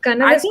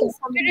 Kannada I has think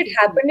completed. somebody It did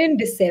happened something. in It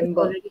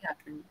December. already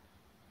happened.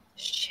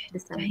 Shit,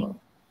 December. dang.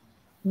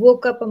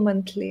 Woke up a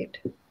month late.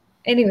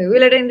 Anyway,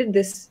 we'll attend it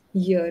this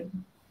year,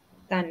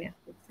 Tanya.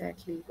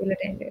 Exactly. We'll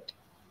attend it.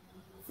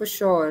 For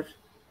sure.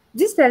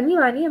 Just tell me,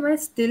 Vani, am I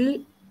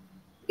still?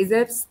 Is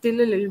there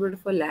still a little bit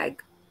of a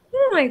lag?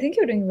 No, I think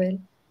you're doing well.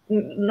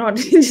 Not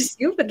just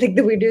you, but like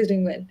the video is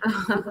doing well. You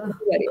don't have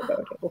to worry about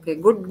it. Okay,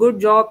 good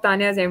job,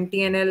 Tanya's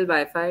MTNL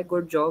Wi-Fi.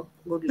 Good job.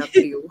 Good luck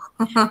to you.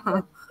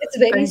 It's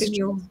very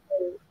Continue.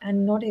 stressful,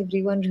 and not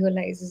everyone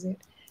realizes it.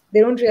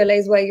 They don't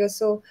realize why you're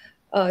so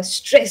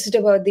stressed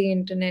about the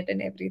internet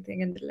and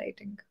everything and the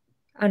lighting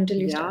until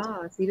you start.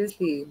 Yeah,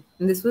 seriously.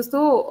 And this was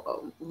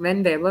so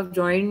when Vaibhav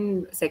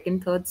joined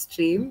second, third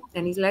stream,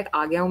 and he's like,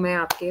 आ गया हूँ मैं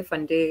आपके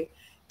फंडे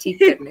ठीक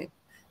करने.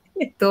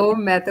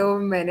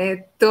 मैंने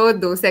तो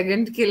 2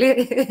 second के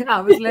लिए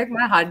I was like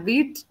my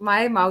heartbeat,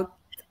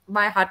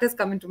 my heart has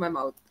come into my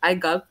mouth. I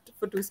gulped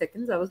for 2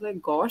 seconds. I was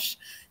like, gosh,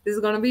 this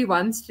is gonna be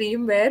one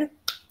stream where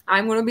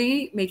I'm gonna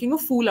be making a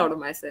fool out of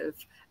myself.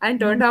 And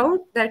turned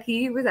out that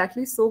he was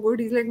actually so good.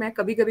 He's like, मैं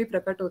कभी कभी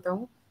प्रकट होता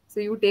हूँ. So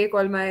you take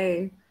all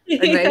my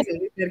advice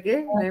करके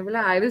मैंने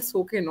बोला I will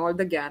soak in all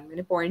the ज्ञान.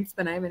 मैंने points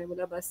बनाए. मैंने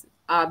बोला बस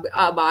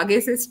अब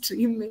आगे से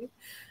stream में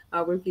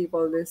I will keep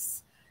all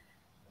this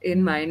in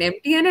Yeah. mind.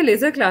 MTNL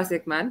is a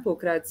classic, man.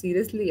 Pokhraj,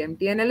 seriously,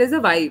 MTNL is a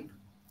vibe.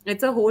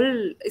 It's a whole.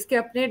 इसके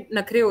अपने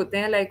नखरे होते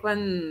हैं like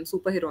one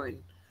super heroine.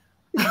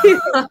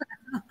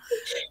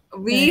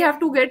 We Nice. have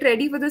to get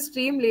ready for the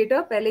stream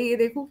later. पहले ये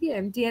देखो कि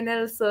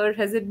MTNL sir,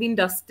 has it been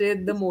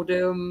dusted the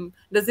modem?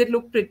 Does it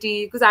look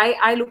pretty? Because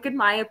I look at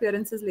my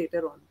appearances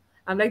later on.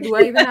 I'm like, do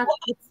I even have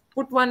to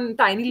put one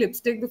tiny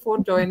lipstick before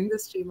joining the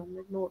stream? I'm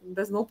like, no,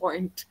 there's no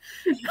point.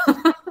 No,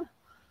 no,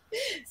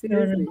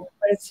 Seriously. no.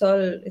 But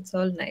it's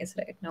all nice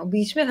right now.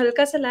 बीच में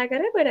हल्का सा lag आ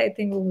रहा है, but I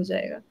think वो हो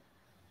जाएगा.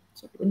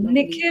 Chalo, lovely.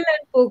 Nikhil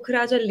and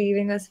Pokhraj are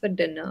leaving us for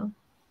dinner.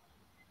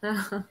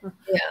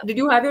 Yeah. Did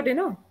you have your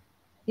dinner?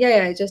 Yeah,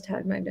 yeah, I just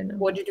had my dinner.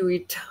 What did you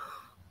eat?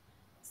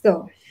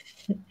 So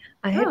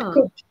I had Ah.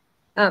 cooked.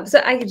 So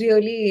I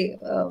really,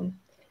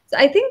 so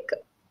I think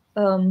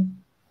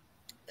um,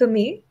 for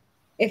me,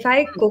 if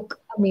I cook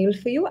a meal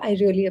for you, I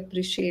really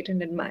appreciate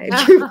and admire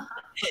you.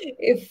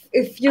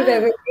 If you've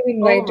ever been Oh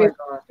my invited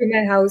God. to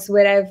my house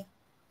where I've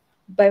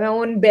by my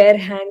own bare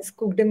hands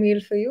cooked a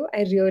meal for you,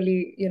 I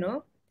really,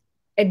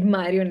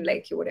 admire you and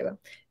like you, whatever.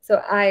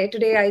 So I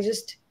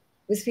just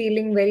was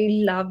feeling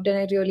very loved and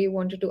I really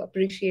wanted to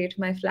appreciate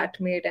my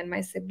flatmate and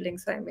my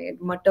siblings. So I made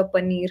matar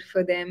paneer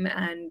for them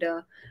and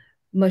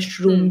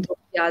mushroom Hmm. do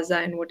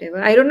pyaza and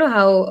whatever. I don't know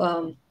how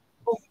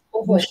Oh,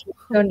 oh, mushroom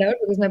oh. turned out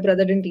because my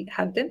brother didn't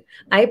have them.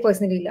 I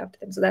personally loved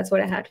them. So that's what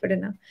I had for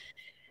dinner.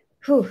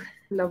 Whew.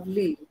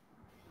 Lovely.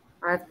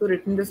 I have to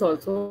written this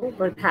also,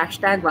 but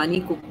hashtag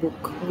Vani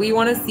cookbook. We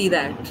want to see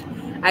that.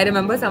 I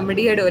remember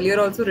somebody had earlier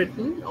also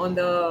written on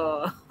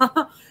the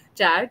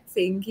chat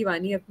saying कि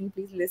Vani अपनी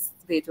please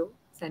list भेजो.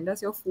 Send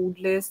us your food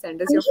list.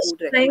 Send us I'm your just food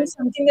trying recommendations.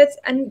 something that's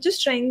I'm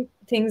just trying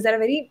things that are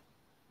very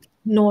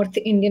North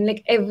Indian,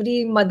 like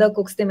every mother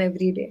cooks them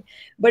every day.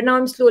 But now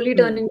I'm slowly Hmm.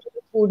 turning to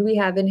the food we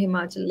have in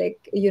Himachal,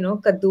 like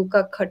kaddu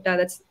ka khatta.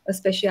 That's a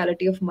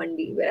speciality of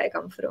Mandi where I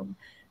come from.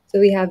 So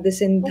we have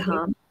this in Okay.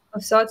 dham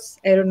of sorts.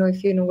 I don't know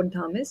if you know what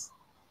dham is.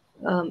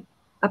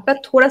 आपका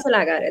थोड़ा सा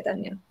lag आ रहा है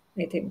Tanya,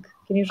 I think.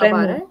 Can you try अब आ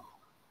more? रहा है?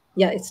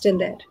 Yeah, it's still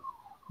there.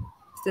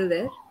 Still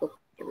there?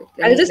 Okay, wait.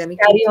 Let I'll me just carry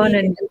quickly on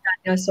get. until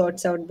Tanya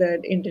sorts out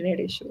the internet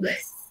issue.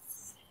 Yes.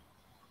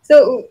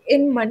 So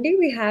in Mandi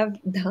we have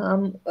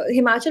Dham.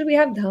 Himachal we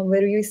have Dham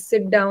where you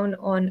sit down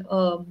on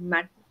a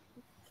mat.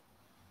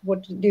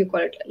 What do you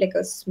call it? Like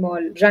a small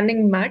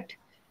running mat,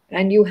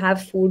 and you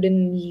have food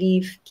in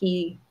leaf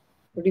ki.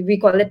 What do we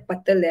call it?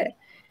 Pattal there.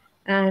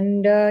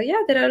 And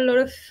yeah, there are a lot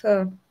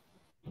of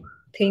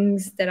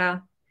things that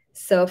are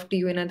served to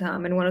you in a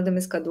dham, and one of them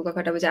is kaddu ka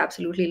khatta, which I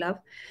absolutely love.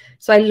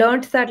 So I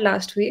learned that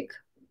last week,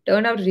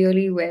 turned out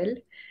really well,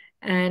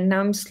 and now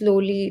I'm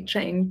slowly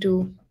trying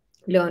to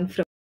learn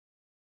from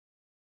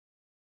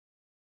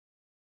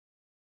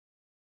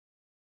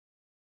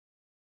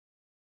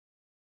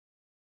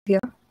here.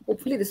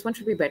 Hopefully, this one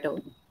should be better.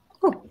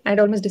 Oh, I'd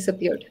almost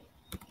disappeared.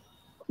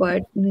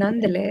 But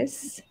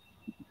nonetheless,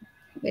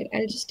 wait,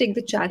 I'll just take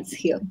the chats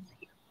here.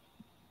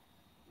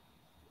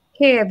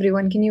 Hey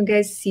everyone, can you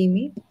guys see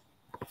me?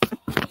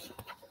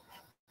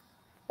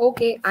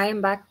 Okay, I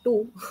am back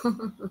too.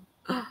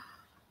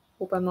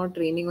 Hope I'm not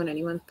raining on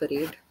anyone's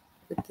parade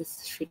with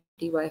this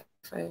shitty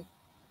Wi-Fi.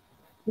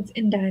 It's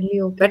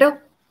entirely okay.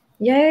 Better?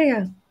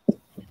 Yeah.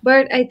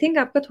 But I think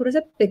आपका थोड़ा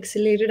सा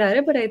pixelated आ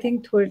रहा है, but I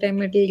think थोड़े time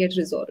में it'll get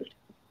resolved.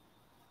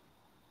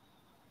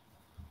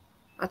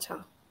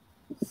 Acha.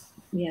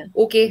 Yeah.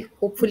 Okay, You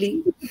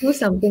hopefully. need to do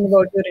something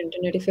about your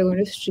internet if you're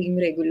going to stream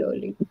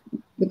regularly,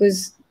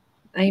 because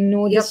I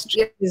know this Yep,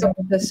 yep. stresses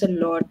out us a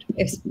lot.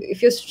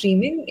 If you're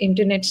streaming,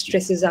 internet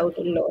stresses out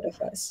a lot of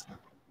us.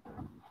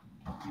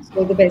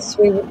 So the best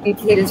way would be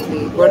to like just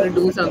Seriously, got to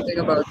do something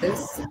about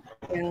this.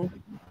 yeah,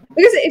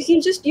 because if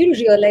you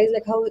realize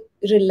like how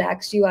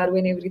relaxed you are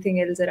when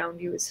everything else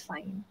around you is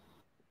fine.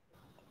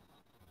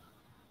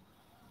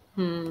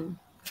 I True.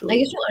 used to But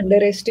is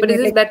underestimate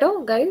this like better,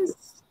 guys?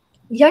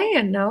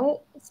 yeah,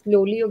 now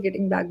slowly you're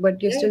getting back,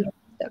 but you're Yeah. still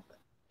stuck.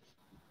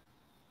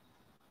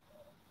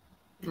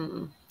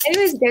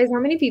 Anyways, guys, how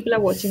many people are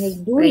watching us?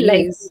 Do like the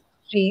Anyways,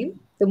 stream.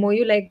 The more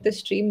you like the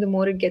stream, the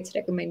more it gets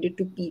recommended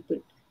to people.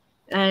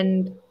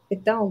 And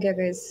itna ho gaya,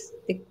 guys.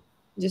 Like,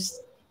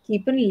 just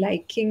keep on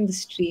liking the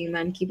stream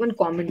and keep on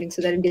commenting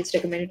so that it gets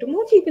recommended to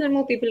more people and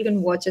more people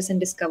can watch us and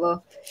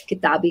discover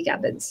Kitaabi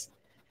cabins.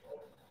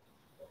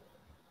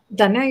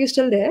 Danya, are you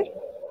still there?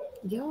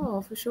 yeah,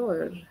 for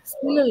sure.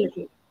 Still a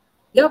little.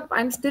 Yep,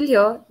 I'm still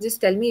here.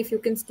 Just tell me if you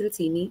can still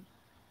see me.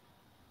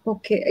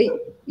 Okay.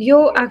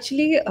 Yo,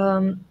 actually,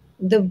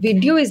 the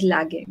video is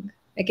lagging.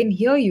 I can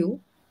hear you,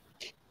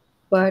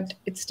 but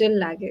it's still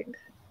lagging.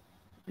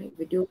 My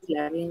video is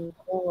lagging.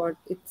 God,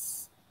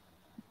 it's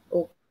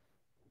okay.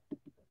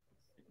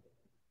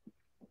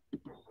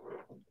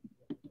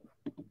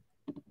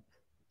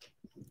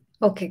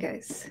 Okay,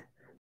 guys.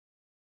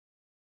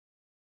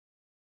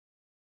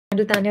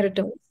 Until Tanya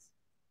returns,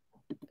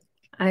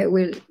 I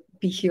will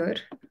be here.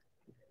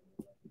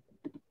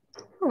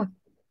 Oh,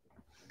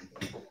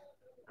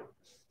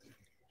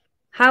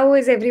 how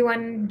is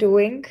everyone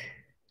doing?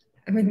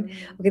 I mean,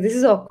 okay, this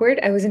is awkward.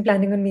 I wasn't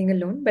planning on being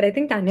alone, but I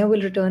think Tanya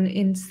will return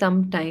in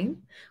some time.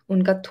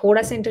 उनका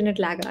थोड़ा सा internet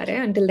lag आ रहा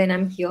है. Until then,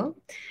 I'm here.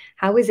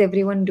 How is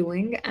everyone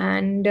doing?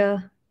 And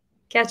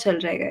क्या चल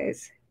रहा है,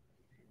 guys?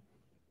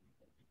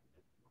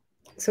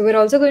 So we're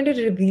also going to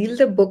reveal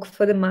the book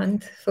for the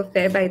month for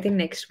Feb, I think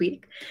next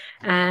week,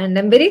 and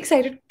I'm very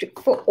excited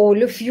for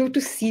all of you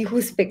to see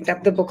who's picked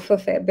up the book for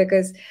Feb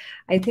because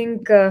I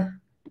think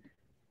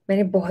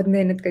मैंने बहुत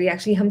मेहनत करी.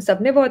 Actually, हम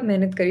सब ने बहुत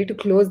मेहनत करी to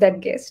close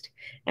that guest,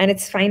 and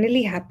it's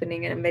finally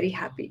happening, and I'm very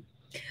happy.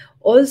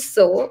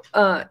 Also,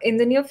 in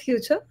the near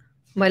future,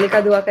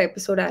 Malika Dua का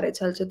episode आ रहा है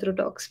चलचित्र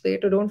talks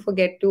पे, so don't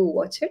forget to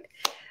watch it.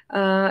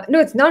 No,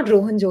 it's not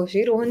Rohan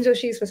Joshi. Rohan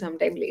Joshi is for some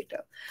time later.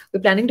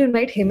 We're planning to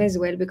invite him as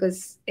well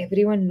because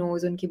everyone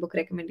knows unki book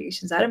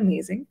recommendations are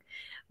amazing.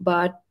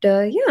 But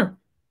yeah,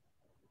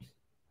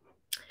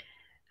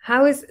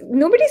 how is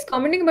nobody's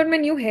commenting about my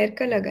new hair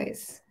color,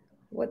 guys?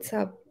 What's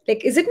up?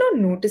 Like, is it not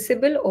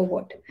noticeable or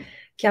what?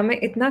 क्या मैं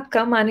इतना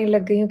कम आने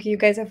लग गई हूँ कि you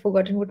guys have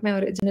forgotten what my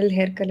original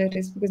hair color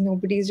is because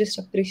nobody is just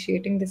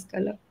appreciating this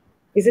color.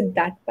 Is it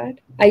that bad?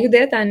 Are you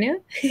there, Tanya?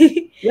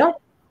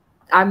 Yep,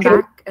 I'm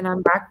Great. back and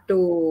I'm back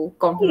to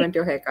compliment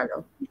your hair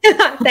color.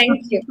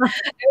 Thank you.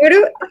 I'm going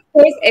to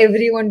force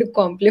everyone to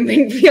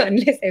compliment me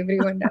unless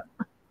everyone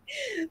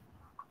does.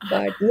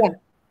 But yeah,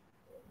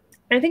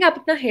 I think आप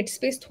अपना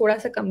headspace थोड़ा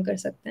सा कम कर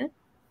सकते हैं.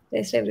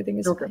 Rest everything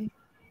is Okay. fine.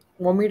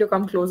 Want me to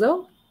come closer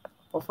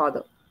or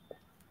farther?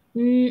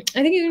 I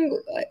think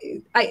you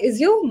can. Is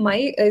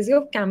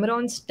your camera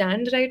on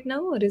stand right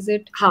now, or is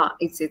it Ha,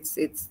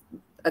 it's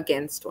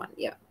against one.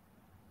 Yeah.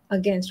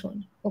 against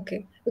one?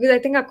 Okay, because I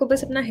think आपको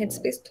बस अपना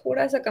headspace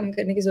थोड़ा सा कम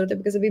करने की जरूरत है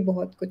because अभी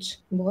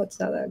बहुत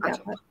ज़्यादा Acha.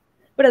 gap है.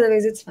 But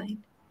otherwise it's fine.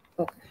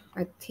 Okay.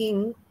 I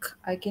think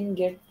I can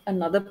get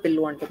another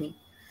pillow onto me.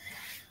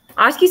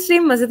 आज की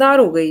स्ट्रीम मजेदार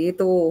हो गई है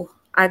तो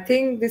I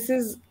think this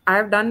is I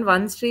have done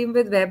one stream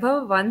with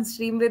Vaibhav, one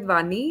stream with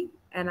Vaani,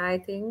 and I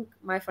think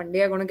my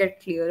Funday are going to get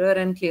clearer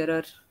and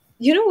clearer.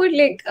 You know what?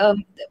 Like,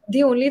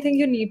 the only thing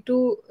you need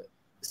to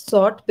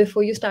sought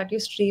before you start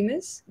your stream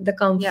is the Yeah,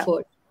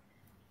 comfort.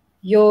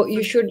 You for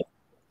sure. should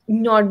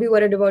not be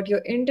worried about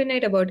your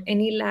internet, about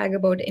any lag,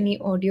 about any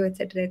audio,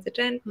 etc.,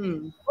 etc. And Hmm.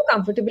 the more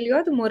comfortable you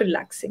are, the more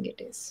relaxing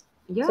it is.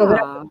 So अगर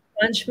आपको Yeah.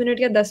 5 minute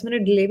या 10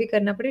 minute delay भी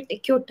करना पड़े,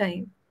 take your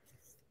time,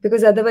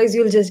 because otherwise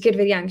you'll just get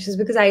very anxious.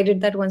 Because I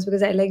did that once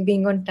because I like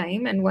being on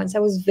time, and once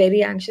I was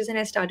very anxious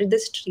and I started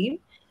the stream,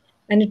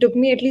 and it took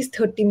me at least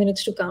 30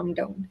 minutes to calm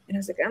down. And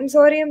I was like, I'm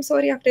sorry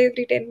after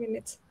every 10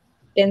 minutes,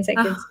 10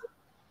 seconds.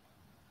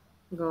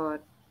 God.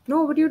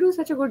 No, but you do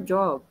such a good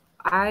job.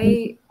 I'm I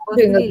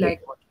doing a personally great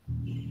like job.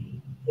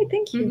 Hey,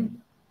 thank you.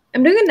 watching.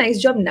 I'm doing a nice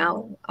job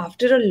now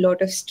after a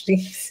lot of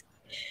streams.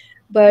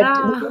 But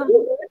the more Ah, you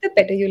do it, the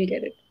better you'll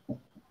get it. for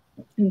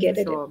Get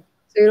it in. sure.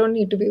 So you don't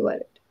need to be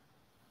worried.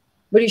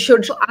 But you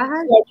should So I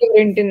had sort your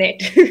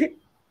internet.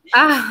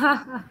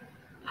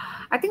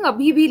 I think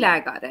अभी भी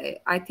lag आ रहा है.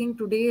 I think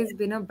today has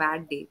been a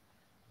bad day.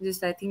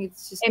 Just I think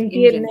it's just in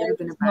general MTNL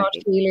been a is bad not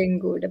day. feeling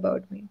good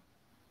about me.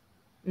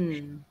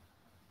 Mm.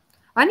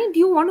 Ani, do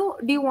you want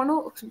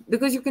to,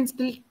 because you can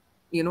still,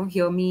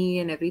 hear me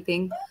and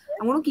everything.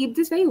 I'm going to keep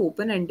this very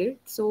open-ended.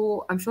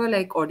 So I'm sure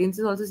like audience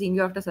is also seeing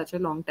you after such a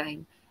long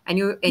time. And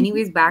you're Mhm.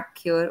 anyways back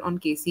here on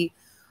Casey.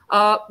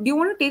 Do you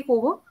want to take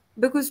over?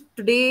 Because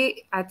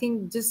today, I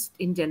think just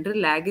in general,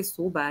 lag is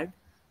so bad.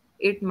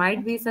 It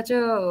might be such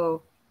a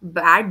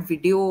bad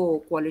video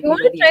You quality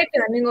want that to the try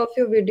turning off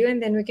your video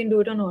and then we can do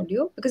it on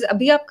audio? Because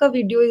abhi aapka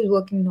video is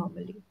working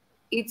normally.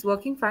 it's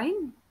working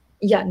fine.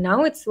 Yeah,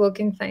 now it's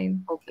working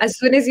fine. Okay. As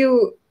soon as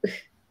you,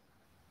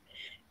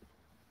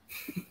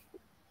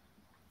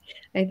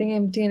 I think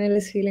MTNL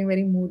is feeling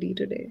very moody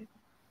today.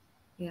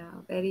 Yeah,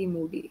 very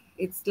moody.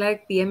 It's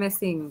like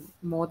PMSing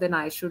more than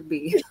I should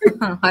be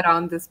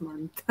around this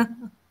month.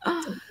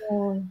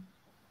 Yeah.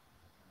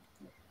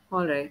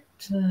 All right.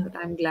 Uh, But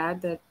I'm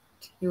glad that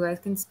you guys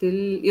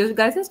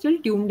are still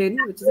tuned in,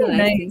 which is a Oh,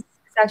 nice thing. nice.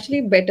 It's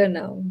actually better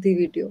now, the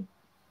video,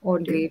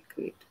 audio. Great,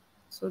 great.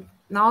 So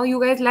now you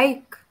guys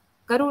like,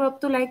 करो अब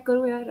तो like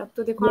करो यार अब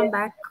तो देखो Yeah. I'm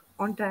back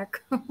on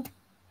track.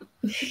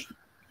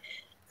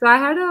 So I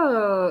had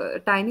a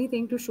tiny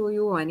thing to show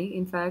you, Vani.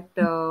 In fact,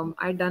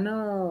 I done a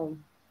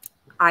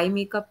eye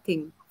makeup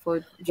thing for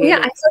Oh, yeah,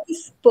 I JLF. saw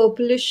this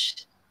purplish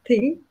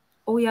thing.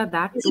 Oh yeah,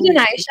 that Is it an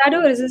too.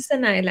 eyeshadow or is this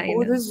an Oh,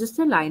 eyeliner? this is just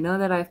a liner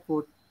that I've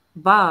put.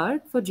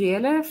 But for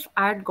JLF,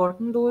 I had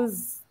gotten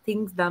those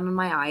things done on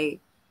my eye.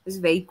 It's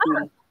very Ah,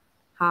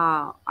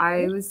 cool.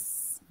 I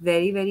was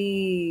very,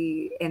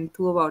 very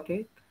enthused about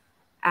it.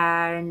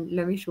 And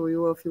let me show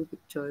you a few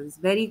pictures.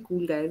 Very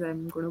cool, guys.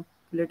 I'm going to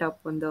pull it up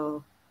on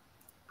the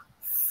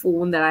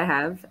phone that I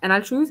have. And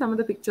I'll show you some of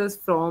the pictures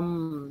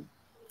from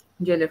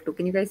JLF too.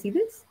 Can you guys see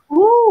this?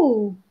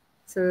 oh,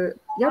 So,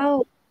 yep.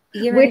 wow.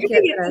 ये Where मैंने did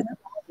किया you get this था.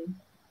 from?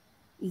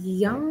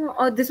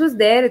 Yeah, this was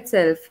there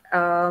itself.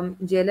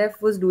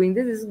 JLF was doing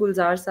this. This is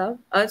Gulzar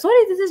Saab.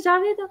 Sorry, this is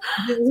Javed.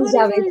 This is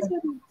Sorry, Javed. sorry,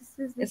 sorry.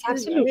 This It's is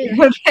absolutely Javed.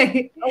 all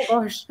right. Oh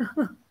gosh.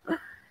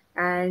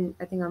 And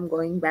I think I'm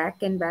going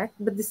back and back.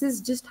 But this is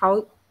just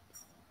how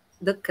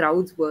the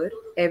crowds were.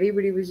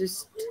 Everybody was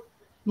just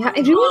Yeah,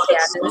 everyone's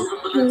like so gathered.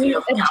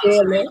 cool at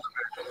JLF.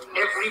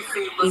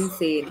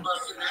 Insane.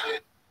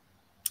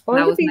 All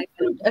That the was my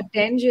people who friend.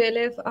 attend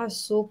JLF are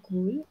so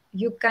cool.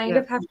 You kind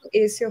Yeah. of have to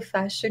ace your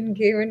fashion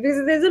game, and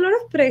there's a lot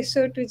of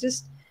pressure to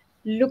just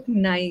look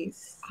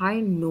nice. I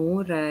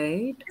know,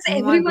 right? Because Oh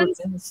my everyone's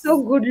so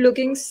goodness. good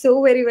looking, so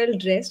very well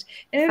dressed.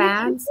 And I'm like, hey,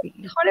 I Fancy.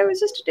 thought I was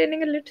just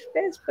attending a lit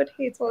fest, but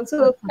hey, it's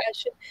also a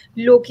fashion,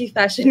 low key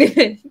fashion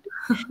event.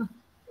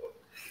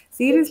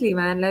 Seriously,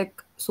 man,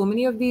 like so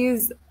many of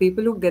these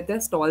people who get their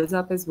stalls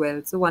up as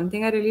well. So one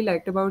thing I really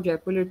liked about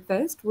Jaipur Lit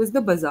Fest was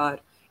the bazaar.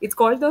 It's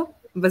called the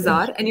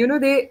bazaar, and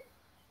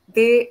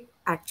they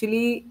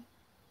actually,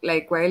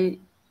 like, while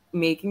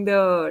making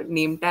the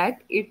name tag,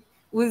 it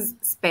was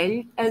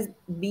spelled as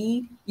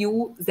Buzzar,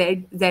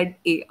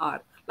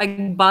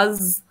 like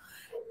buzz,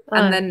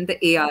 and Uh, then the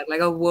AR,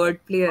 like a word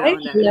play I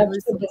around that, and it loved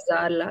was the so.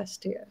 bazaar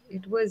last year.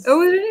 It was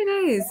really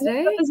nice, That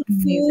right? was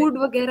amazing. Food,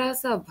 वगैरह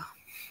सब.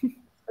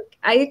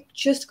 I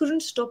just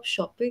couldn't stop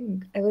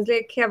shopping. I was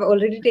like, hey, I've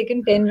already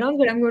taken 10 rounds,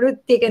 but I'm going to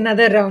take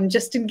another round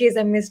just in case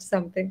I missed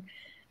something.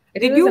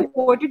 It Did was, you?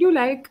 What did you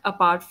like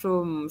apart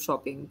from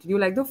shopping? Did you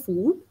like the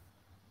food?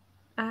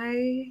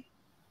 I,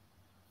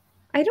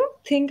 I don't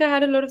think I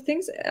had a lot of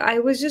things. I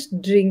was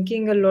just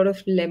drinking a lot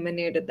of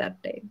lemonade at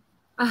that time.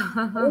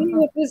 I don't know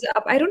what was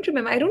up. I don't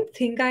remember. I don't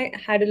think I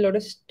had a lot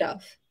of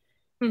stuff.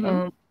 Mm-hmm.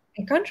 Um,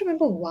 I can't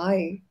remember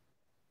why,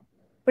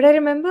 but I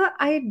remember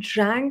I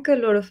drank a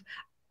lot of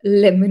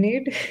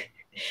lemonade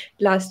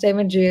last time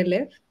at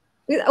JLF.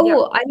 Yeah.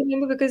 Oh, I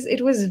remember because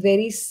it was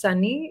very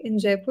sunny in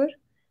Jaipur,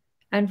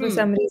 and for Hmm.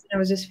 some reason I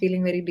was just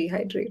feeling very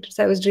dehydrated.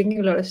 So I was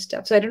drinking a lot of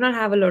stuff. So I did not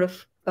have a lot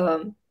of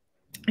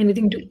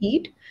anything to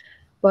eat,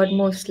 but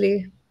mostly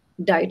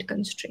diet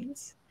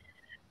constraints.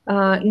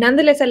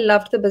 Nonetheless, I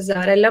loved the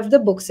bazaar. I loved the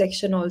book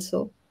section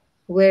also,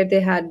 where they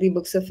had the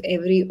books of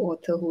every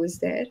author who was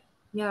there.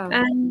 Yeah.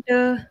 And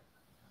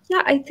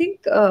yeah, I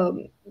think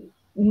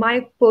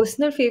my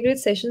personal favorite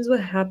sessions were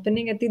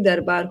happening at the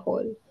Darbar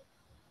Hall.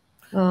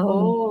 Um,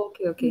 Oh,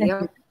 okay, okay. I Yeah.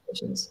 hate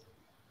occasions.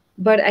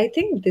 But I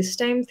think this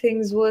time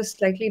things were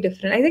slightly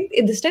different. I think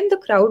this time the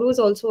crowd was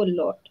also a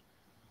lot.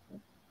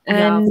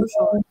 Yeah, And for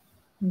sure.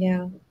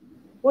 yeah,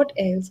 what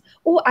else?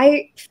 Oh,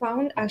 I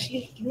found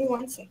actually, give me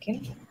 1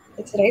 second.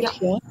 It's right Yeah.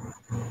 here.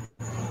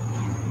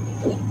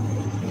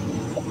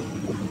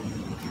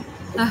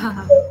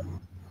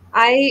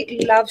 I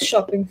love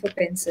shopping for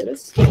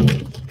pencils.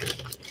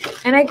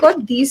 And I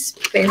got these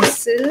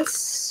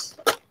pencils.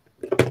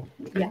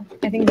 Yeah,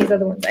 I think these are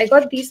the ones. I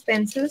got these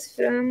pencils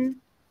from,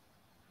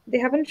 they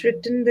haven't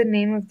written the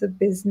name of the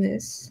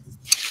business,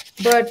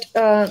 but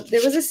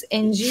there was this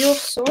NGO of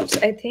sorts,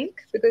 I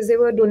think, because they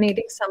were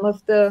donating some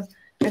of the,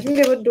 I think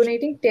they were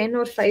donating 10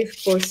 or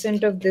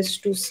 5% of this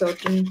to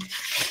certain,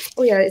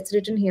 oh yeah, it's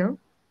written here.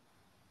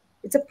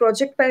 It's a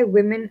project by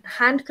women,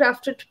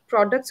 handcrafted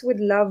products with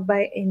love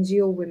by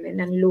NGO women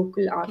and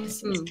local Hmm.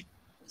 artisans.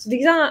 So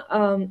these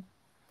are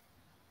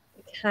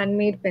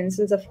handmade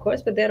pencils, of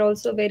course, but they're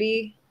also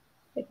very.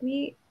 Let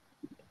me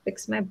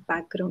fix my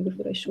background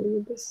before I show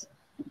you this.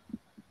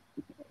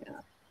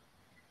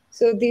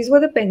 So these were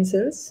the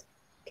pencils.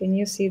 Can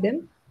you see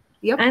them?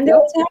 Yep, And they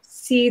yep. also have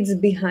seeds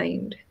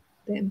behind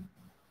them.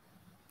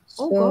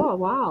 Oh So God,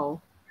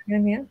 wow. yeah,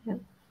 yeah, yeah.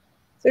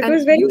 So it And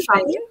was very you nice.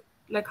 sharpen it?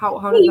 Like how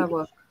Yeah, does you that can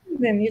work?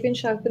 sharpen them. You can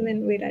sharpen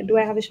them. Wait, do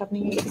I have a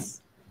sharpening?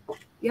 Yes.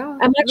 Yeah,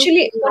 I'm look,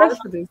 actually we one of. are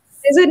for this.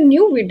 There's a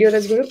new video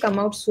that's going to come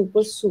out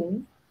super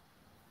soon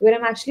where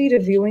I'm actually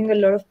reviewing a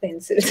lot of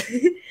pencils,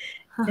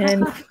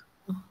 and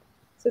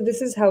so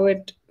this is how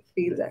it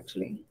feels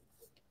actually.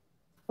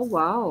 Oh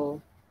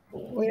wow.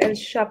 Wait, I'll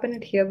sharpen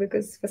it here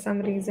because for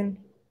some reason,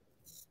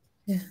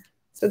 yeah.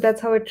 So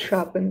that's how it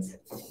sharpens.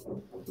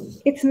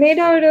 It's made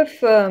out of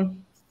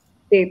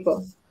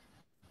paper.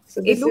 So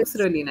It this looks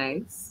is, really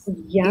nice,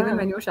 even yeah,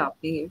 when you're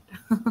sharpening it.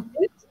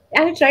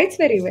 and it writes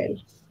very well.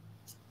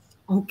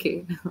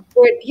 Okay.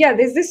 But yeah,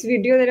 there's this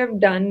video that I've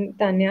done,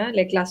 Tanya.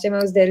 Like last time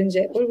I was there in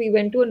Jaipur, we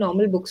went to a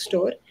normal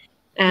bookstore,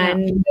 Yeah.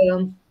 and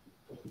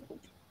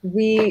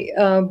we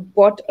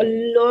bought a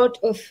lot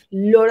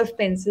of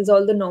pencils,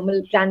 all the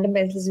normal random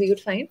pencils we could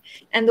find,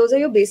 and those are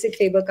your basic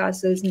Faber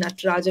Castles,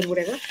 Natraj, and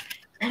whatever.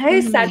 And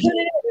I sat Hmm. down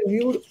and I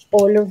reviewed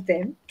all of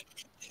them,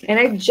 and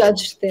I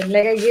judged them.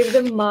 Like I gave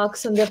them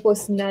marks on their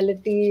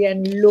personality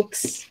and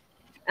looks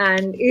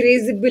and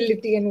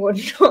erasability and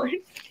whatnot. So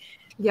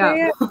Yeah.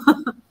 yeah,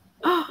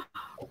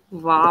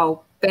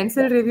 Wow.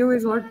 Pencil review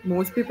is what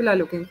most people are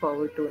looking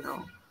forward to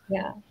now.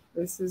 yeah.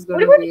 This is What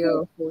gonna about be a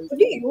you? whole What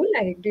do thing. you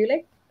like? Do you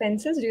like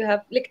pencils? Do you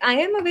have, like, I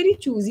am a very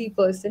choosy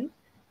person.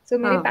 So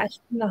मेरे Huh.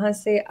 passion वहाँ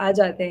से आ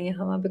जाते हैं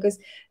यहाँ वहाँ, because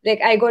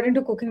like I got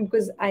into cooking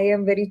because I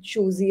am very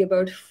choosy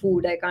about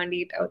food. I can't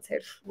eat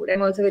outside food.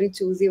 I'm also very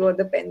choosy about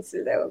the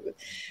pencils I work with.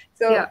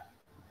 So Yeah.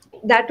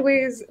 that way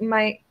is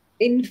my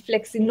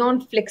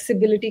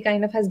non-flexibility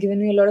kind of has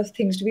given me a lot of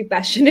things to be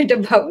passionate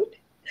about.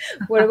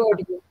 What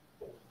about you?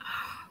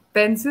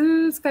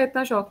 Pencils का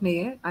इतना शौक नहीं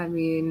है. I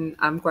mean,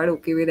 I'm quite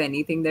okay with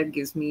anything that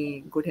gives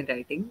me good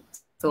handwriting.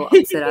 So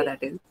Apsara,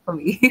 that is for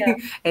me. Yeah,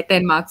 At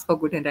 10 marks for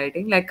good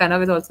handwriting. Like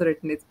Kanav is also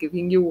written, it's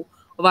giving you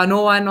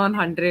 101 on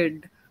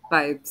 100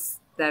 vibes.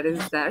 That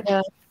is that.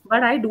 yeah,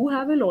 But I do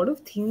have a lot of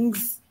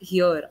things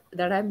here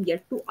that I'm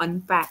yet to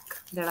unpack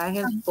that I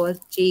have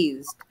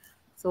purchased.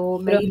 So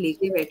मैं bro. ये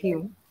लेके बैठी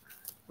हूँ.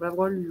 But I've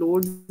got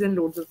loads and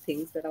loads of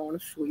things that I want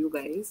to show you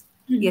guys.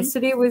 Mm-hmm.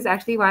 Yesterday was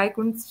actually why I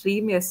couldn't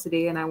stream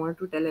yesterday, and I wanted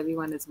to tell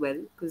everyone as well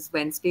because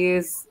Wednesday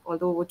is,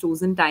 although a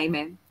chosen time,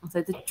 and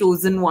so the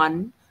chosen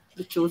one,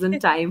 the chosen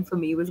time for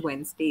me was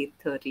Wednesday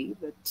 8:30,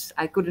 but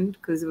I couldn't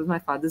because it was my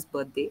father's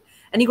birthday,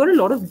 and he got a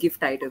lot of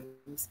gift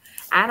items.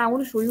 And I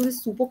want to show you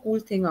this super cool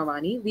thing,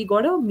 Avani. We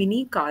got a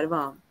mini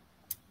carva.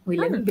 Wait,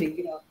 let me Huh. bring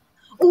it up.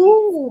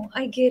 Oh,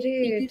 I get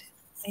It is it.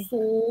 I,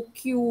 so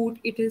cute.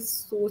 It is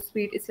so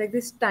sweet. It's like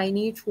this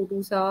tiny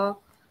chotu sa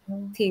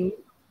thing,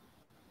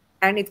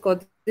 and it's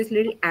got this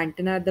little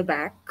antenna at the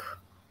back.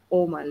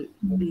 Oh my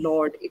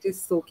lord, it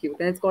is so cute,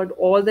 and it's got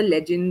all the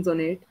legends on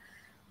it.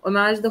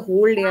 Imagine the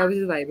whole day I was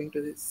just vibing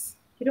to this.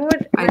 You know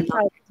what? I My love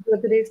father's it.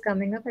 birthday is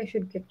coming up. I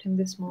should gift him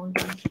this small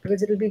one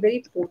because it'll be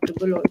very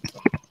portable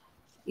also.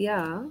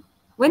 Yeah.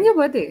 When's your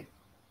birthday?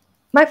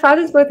 My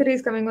father's birthday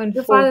is coming on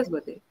Your 4th. father's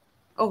birthday.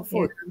 Oh,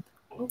 Yeah. 4th.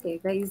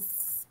 Okay,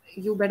 guys,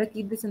 you better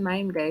keep this in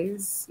mind,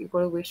 guys. You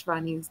gotta wish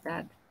Vani's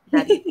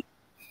daddy.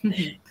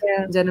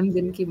 Yeah.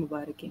 Janam ki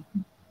mubarak.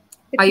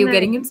 Are It's you nice.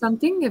 getting him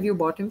something? Have you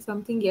bought him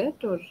something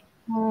yet, or?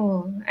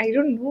 Oh, I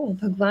don't know.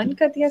 भगवान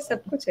का दिया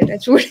सब कुछ है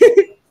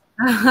छूट.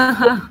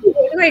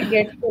 What do I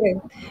get for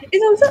him?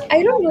 It's also,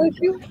 I don't know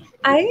if you,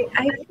 I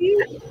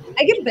feel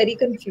I get very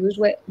confused.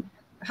 Why?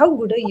 How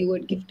good are you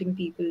at gifting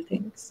people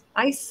things?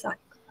 I suck.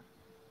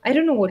 I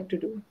don't know what to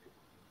do.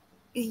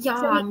 Yeah,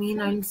 So, I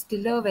mean, I'm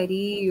still a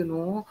very,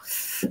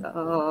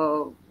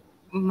 uh,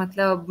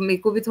 मतलब मेरे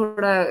को भी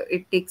थोड़ा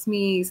it takes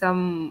me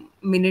some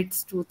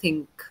minutes to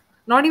think.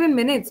 Not even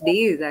minutes,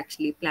 days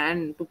actually,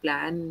 plan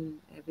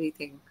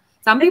everything.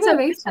 Some and people are some,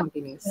 very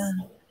spontaneous. yeah.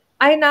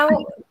 I now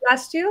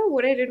last year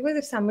what I did was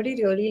if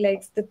somebody really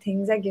likes the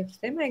things I give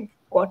them, I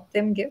got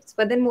them gifts.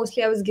 But then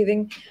mostly I was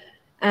giving.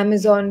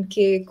 Amazon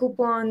K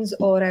coupons,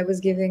 or I was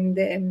giving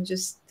them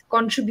just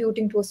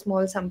contributing to a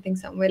small something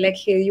somewhere. Like,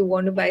 here, you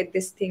want to buy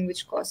this thing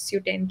which costs you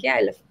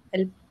 10K,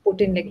 I'll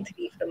put in like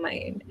three from my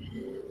end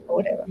or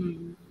whatever.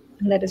 And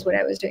that is what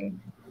I was doing.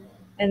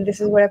 And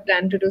this is what I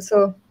plan to do.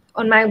 So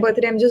on my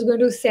birthday, I'm just going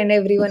to send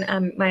everyone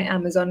my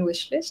Amazon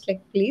wish list.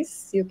 Like,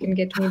 please, you can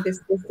get me this,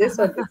 or this.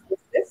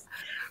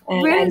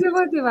 And When I'll is your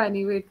just, birthday,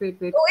 Vani? Wait. oh,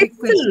 Quick it's a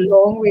question.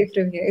 long way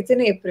from here. It's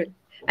in April.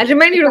 I'll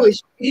remind you to wish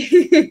me.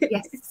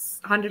 Yes,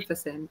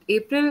 100%.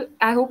 April,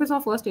 I hope it's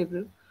not 1st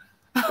April.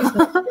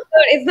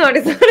 It's not.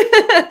 It's not.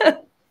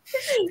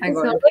 Thank It's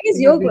not. God. When is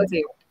We have your been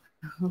birthday?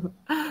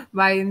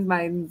 saved.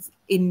 Mine's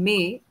in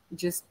May,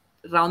 just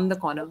round the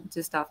corner,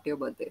 just after your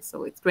birthday.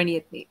 So it's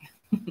 20th May.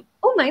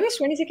 Oh, mine is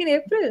 22nd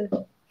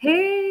April.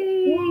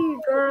 Hey,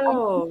 Oh,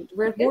 girl.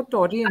 We're yeah. both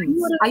Taurians.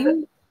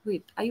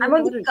 Wait, are you a I'm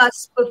on the Taurus?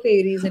 cusp of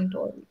Aries and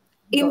Taurus.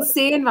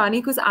 Insane, Vani,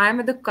 because I'm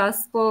at the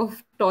cusp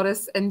of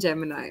Taurus and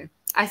Gemini.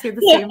 I say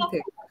the same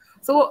thing.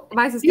 So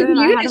my sister You and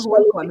I believe in had a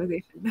whole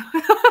astrology? conversation.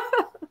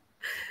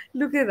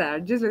 Look at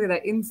that. Just look at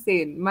that.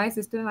 Insane. My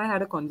sister and I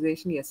had a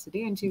conversation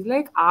yesterday, and she's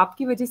like,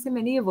 "आपकी वजह से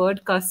मैंने ये word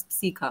cusp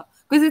सीखा."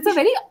 Because it's a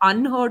very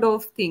unheard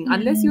of thing.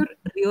 Unless Hmm. you're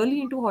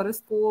really into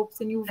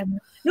horoscopes and you've I know.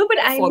 No, but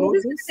I know followed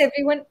this because this.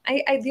 everyone.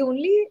 I the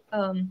only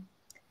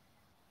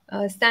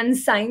sun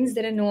signs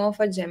that I know of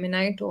are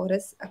Gemini,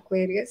 Taurus,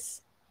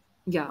 Aquarius,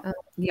 Yeah. uh,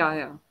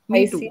 Yeah.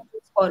 Me too. Pisces,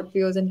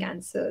 Scorpios, and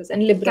Cancers,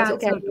 and Libras.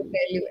 Okay, I Cancer will too.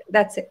 tell you.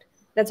 That's it.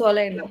 That's all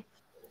I know.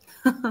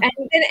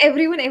 And then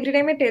everyone, every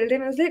time I tell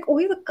them, I was like, "Oh,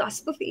 you're the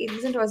cusp of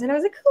Aries and Taurus," and I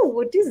was like, "Oh,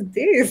 what is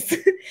this?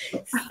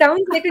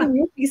 Sounds like a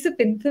new piece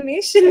of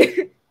information."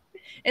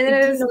 And then I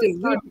don't know, it's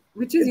Interesting. not.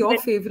 Which is It's your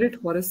very favorite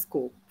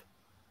horoscope?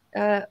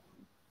 uh,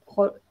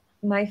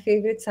 my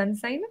favorite sun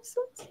sign of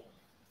sorts.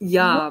 No,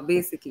 Yeah,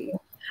 basically.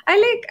 I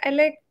like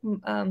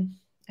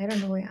I don't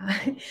know,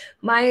 yeah.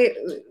 My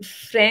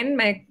friend,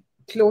 my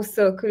close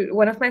circle,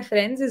 one of my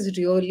friends is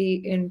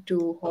really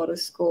into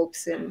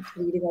horoscopes and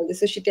reading all this.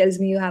 So she tells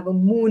me you have a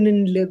moon in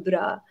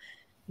Libra,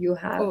 you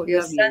have Oh, your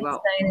lovely. sun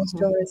Wow. sign is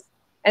Taurus,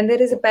 and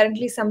there is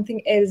apparently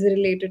something else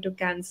related to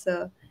Cancer.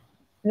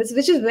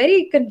 Which is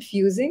very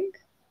confusing.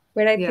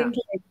 But I Yeah. think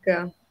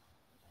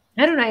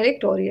I don't know, I like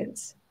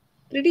Taurians.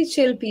 Pretty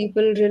chill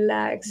people,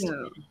 relaxed.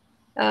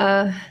 Yeah.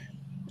 Uh,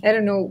 I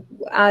don't know.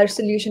 Our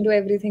solution to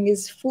everything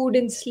is food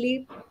and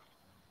sleep.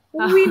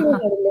 We know how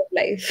to live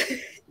life.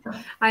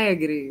 I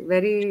agree.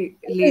 Very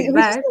laid We just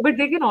back, but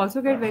they can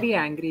also get very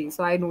angry.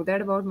 So I know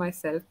that about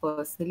myself but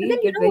personally. then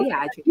you Get know very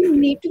what? You agitated.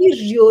 need to be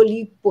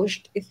really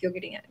pushed if you're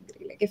getting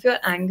angry. Like if you're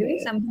angry,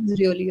 Fair. something's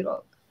really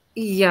wrong.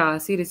 Yeah,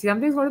 seriously.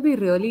 Something's got to be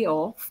really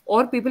off,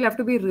 or people have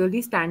to be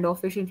really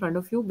standoffish in front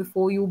of you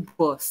before you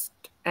burst.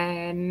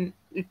 And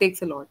it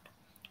takes a lot.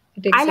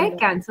 It I takes a like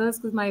lot. cancers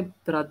because my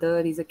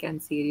brother, he's a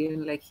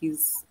Cancerian. Like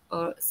he's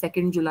a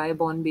 2nd July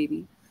born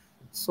baby.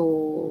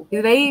 So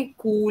he's very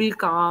cool,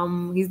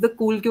 calm. He's the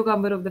cool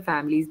cucumber of the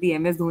family. He's the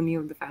MS Dhoni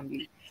of the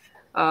family.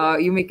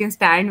 You make him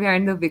stand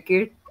behind the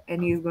wicket,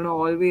 and he's gonna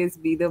always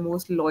be the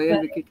most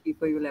loyal wicket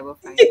keeper you'll ever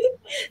find.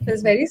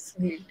 That's very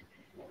sweet.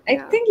 I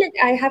Yeah. think like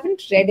I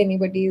haven't read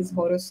anybody's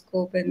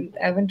horoscope and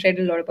I haven't read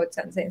a lot about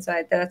sun signs,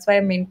 so that's why I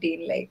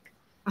maintain like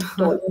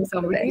Taurus is the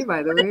Somebody, best.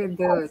 by the way, in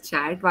the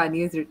chat,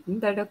 Vani has written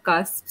that a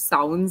cusp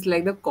sounds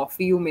like the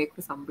coffee you make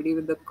for somebody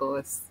with the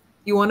curse.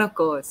 You want a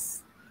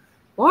curse.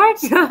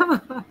 What?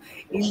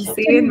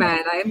 Insane,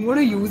 man. I'm going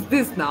to use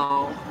this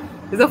now.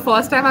 This is the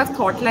first time I've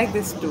thought like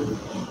this too.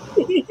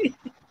 The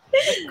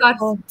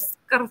Oh,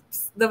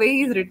 cusps. The way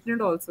he's written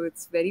it also,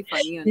 it's very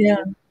funny, yeah,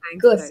 Anju.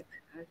 Thanks for cusp. writing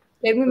that.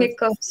 Let me make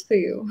Cusps. cups for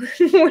you.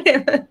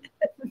 Whatever.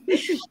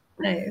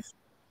 Nice.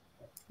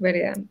 But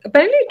yeah,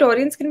 apparently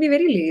Taurians can be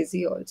very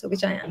lazy also,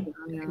 which I am.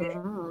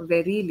 Yeah,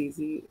 very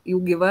lazy. You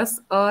give us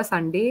a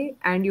Sunday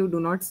and you do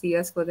not see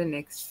us for the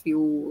next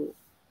few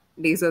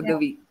days of Yeah. the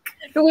week.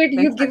 No, wait,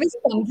 Like you give us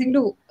something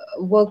to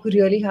work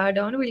really hard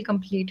on, we'll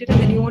complete it, and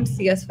then you won't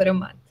see us for a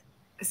month.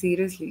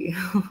 seriously.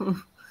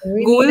 We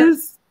need a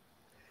Goals.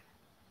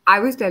 I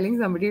was telling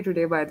somebody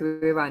today, by the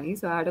way, Vani.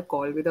 So I had a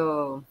call with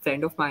a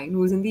friend of mine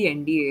who's in the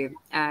NDA,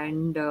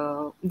 and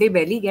they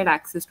barely get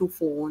access to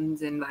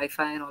phones and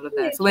Wi-Fi and all of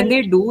that. So when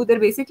they do, they're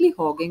basically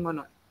hogging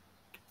on.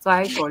 So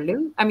I called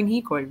him. I mean,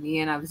 he called me,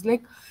 and I was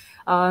like,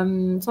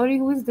 "Sorry,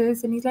 who is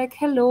this?" And he's like,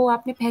 "Hello,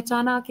 आपने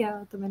पहचाना क्या?"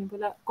 तो मैंने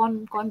बोला,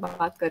 "कौन कौन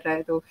बात कर रहा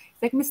है?" तो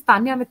he's like, "Miss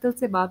Tanya Mittal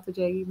से बात हो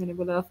जाएगी." मैंने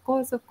बोला, "Of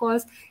course, of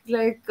course." He's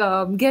like,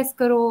 "Guess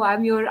करो,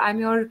 I'm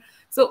your."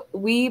 So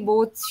we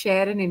both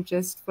share an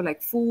interest for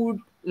like food,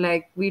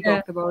 like we yeah.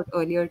 talked about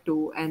earlier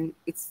too, and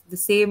it's the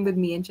same with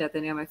me and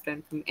Chaitanya, my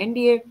friend from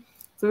NDA.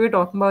 So we were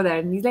talking about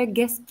that, and he's like,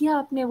 "Guess किया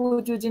आपने वो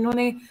जो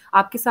जिन्होंने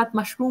आपके साथ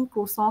mushroom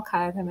croissant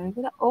खाया था?" मैंने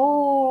बोला,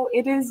 "Oh,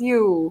 it is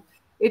you.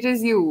 It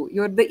is you.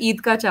 You're the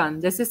Eid ka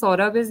chand. जैसे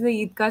Saurabh is the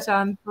Eid ka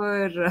chand for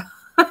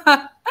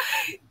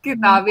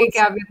Kitaabi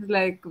cabins,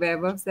 like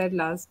Vaibhav said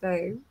last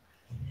time.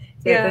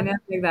 Yeah. Chaitanya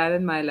is like that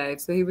in my life.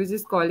 So he was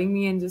just calling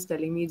me and just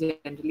telling me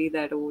generally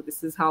that, oh,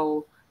 this is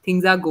how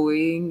things are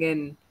going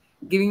and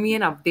giving me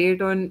an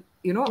update on,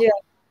 Yeah.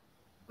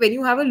 when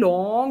you have a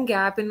long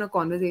gap in a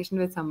conversation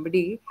with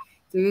somebody.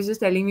 So he was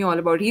just telling me all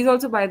about. He's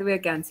also, by the way, a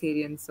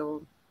Cancerian, so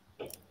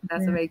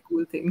that's a Yeah. very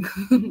cool thing.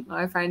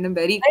 I find them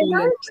very I cool and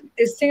learned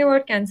this thing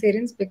about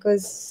Cancerians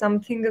because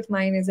something of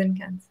mine is in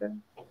Cancer.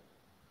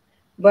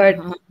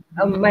 But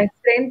my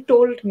friend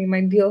told me,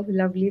 my dear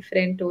lovely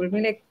friend told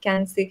me, like,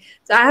 Cancer.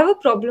 So I have a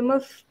problem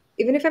of,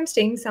 even if I'm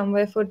staying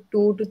somewhere for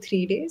 2 to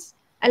 3 days,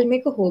 I'll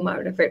make a home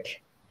out of it.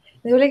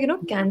 They were like,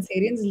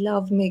 Cancerians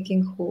love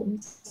making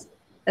homes.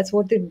 That's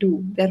what they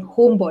do. They're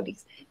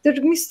homebodies. So it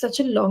took me such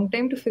a long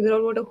time to figure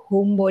out what a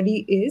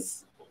homebody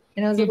is.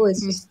 And I was like, oh,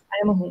 it's just, I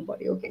am a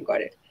homebody. Okay,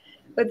 got it.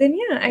 But then,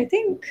 yeah, I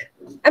think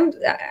I'm,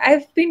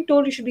 I've been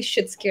told you should be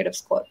shit scared of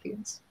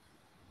scorpions.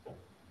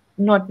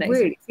 Not nice.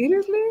 Wait,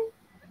 seriously?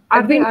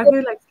 I've been Are told,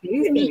 they like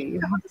scary scary?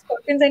 some of the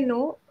scorpions I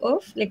know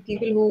of, like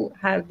people who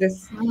have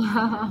this, do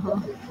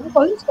you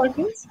call them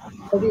scorpions?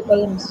 Or do you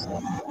call them,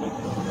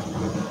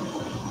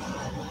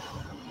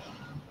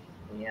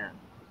 yeah.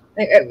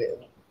 Like,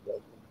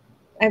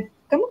 I've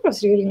come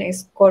across really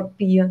nice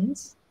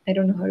scorpions. I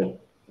don't know how to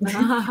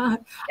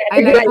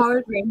categorize.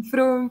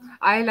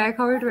 I like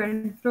how it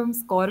went from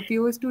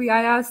Scorpios to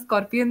yeah,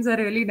 Scorpions are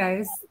really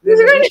nice. They're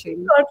These are very not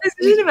chill. scorpions,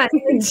 just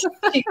imagine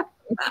it.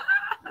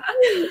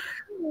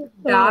 Oh,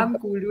 Damn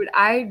cool, dude.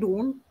 I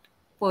don't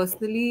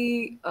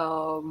personally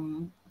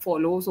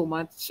follow so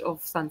much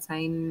of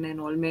sunshine and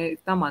all. मैं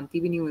इतना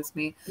मानती भी नहीं हूँ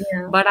इसमें.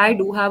 yeah, But I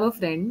do have a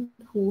friend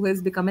who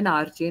has become an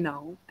RJ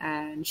now,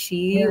 and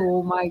she, yeah.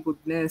 oh my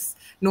goodness,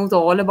 knows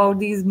all about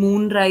these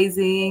moon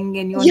rising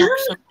and your Yeah,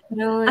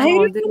 nakshatra I and all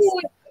don't know this.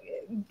 what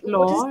is,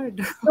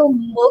 Lord, so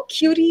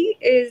Mercury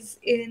is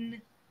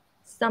in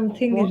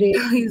something what ray.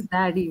 is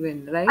that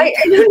even, right? I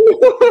don't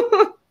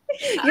know.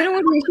 You know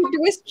what? We should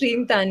do a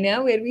stream,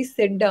 Tanya, where we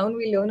sit down,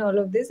 we learn all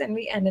of this, and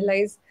we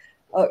analyze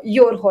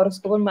your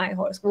horoscope or my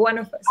horoscope, one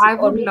of us, I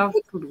or would maybe love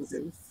both to of do us.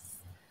 this.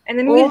 And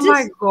then we'll Oh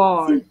my just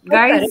god. see how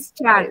correct Guys,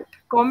 it chat. is.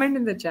 Comment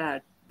in the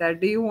chat that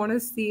do you want to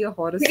see a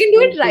We can do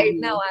it horoscope right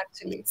now, review?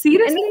 actually. And then we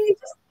Seriously?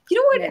 just, you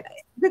know what?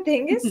 Let's. The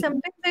thing is,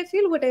 sometimes I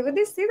feel whatever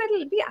they say, that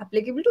will be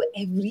applicable to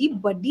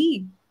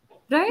everybody.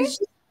 Right? It's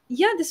just,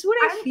 yeah, this is what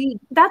I And feel.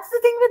 that's the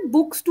thing with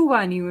books too,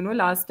 Vani. You know,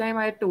 last time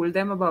I told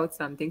them about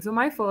something. So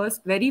my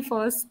very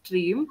first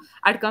stream,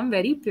 I'd come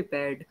very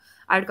prepared.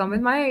 I'd come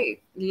with my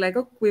like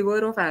a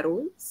quiver of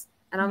arrows,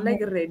 and I'm like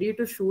ready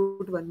to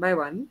shoot one by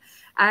one.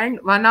 And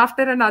one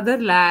after another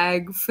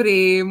lag,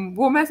 frame,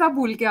 वो मैं सब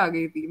भूल के आ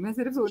गई थी. मैं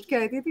सिर्फ सोच के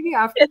आई थी कि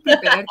I have to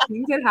prepare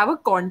things and have a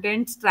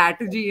content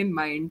strategy in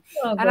mind.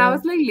 Oh, And I God.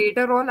 was like,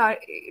 later on,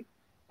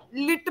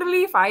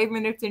 literally 5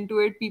 minutes into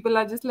it, people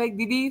are just like,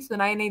 Didi,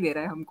 sunai nahi de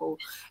raha hai humko.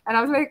 And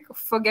I was like,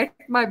 forget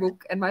my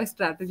book and my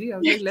strategy. I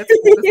was like, let's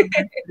focus on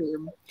this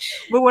stream.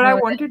 But what I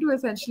No, wanted to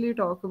essentially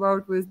talk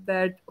about was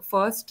that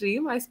first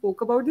stream, I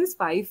spoke about this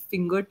 5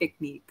 finger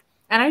technique.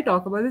 And I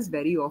talk about this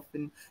very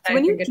often. So I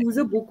when you forget. choose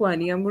a book,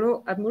 Vani, I'm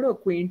gonna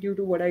acquaint you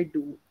to what I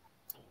do.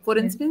 For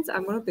Yeah. instance,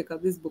 I'm going to pick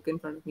up this book in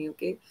front of me,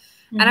 okay?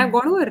 And I've Mm-hmm.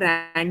 gone to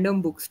a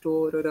random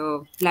bookstore or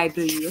a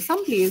library or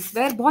some place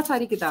where बहुत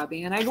सारी किताबें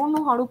हैं and I don't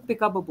know how to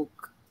pick up a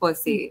book per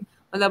se.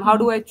 मतलब how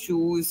Mm-hmm. do I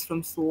choose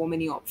from so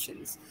many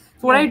options?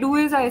 So what Yeah. I do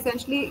is I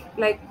essentially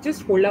like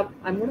just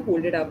I'm going to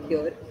hold it up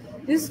here.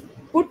 Just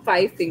put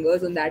 5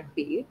 fingers on that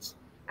page,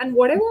 and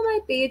whatever my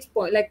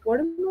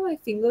whatever my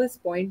fingers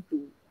point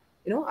to,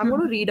 I'm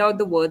going to Mhm. read out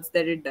the words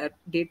that it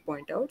did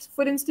point out. So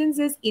for instance,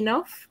 there's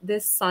enough,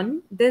 there's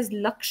sun, there's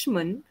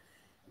Lakshman,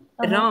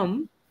 Uh-huh.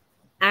 Ram,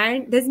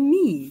 and there's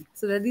me.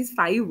 So there are these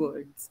 5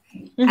 words.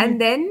 Mm-hmm.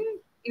 And then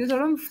you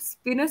sort of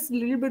spin a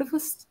little bit of a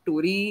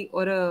story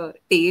or a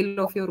tale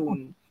of your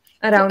own.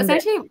 So Around it.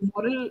 essentially,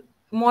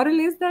 moral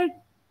is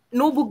that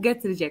no book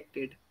gets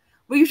rejected.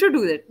 But you should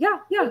do that. Yeah,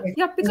 yeah, Okay.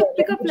 yeah. Yeah,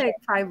 Pick let up me try. like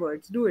 5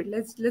 words. Do it.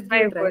 Let's give it a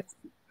 5 words.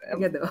 try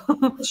together.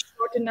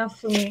 Short enough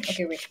for me.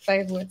 Okay, wait.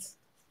 5 words.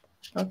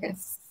 Okay.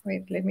 Yes.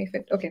 Wait, let me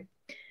fit. Okay.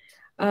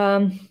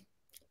 Um,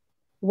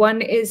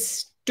 one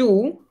is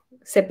two,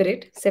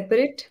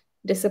 separate,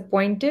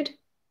 disappointed,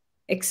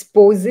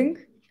 exposing,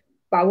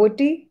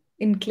 poverty,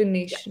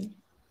 inclination.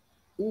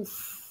 Oof.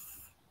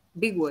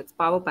 Big words,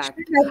 power Should packed.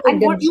 have picked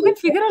And them what you cheap. can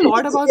figure a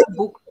lot about the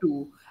book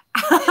too.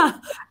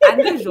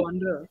 And the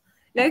genre.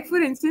 Like for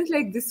instance,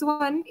 like this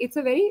one, it's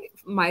a very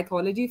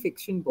mythology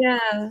fiction book.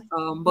 Yeah.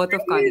 Birth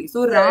of Mine Kali. is,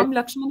 So Ram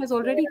Lakshman has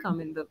already come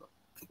in the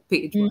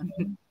page one.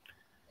 Mhm.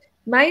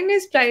 Mine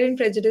is Pride and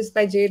Prejudice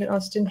by Jane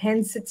Austen,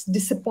 hence it's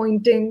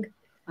disappointing.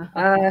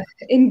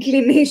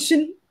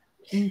 Inclination.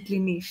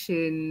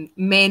 Inclination,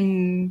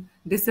 men,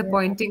 Yeah.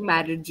 disappointing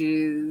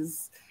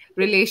marriages,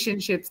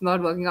 relationships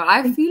not working out.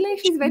 I feel like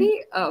she's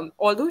very,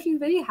 although she's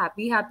very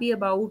happy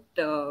about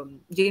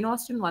Jane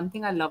Austen. One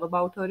thing I love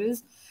about her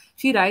is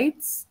she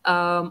writes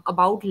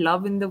about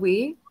love in the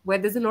way where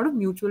there's a lot of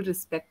mutual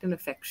respect and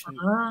affection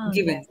Ah,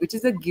 given, yes. which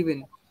is a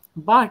given.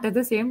 But at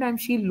the same time,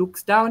 she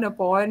looks down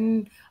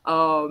upon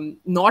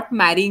not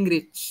marrying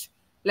rich.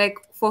 Like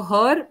for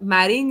her,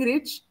 marrying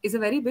rich is a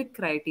very big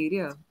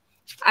criteria.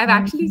 I've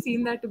actually Mhm.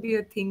 seen that to be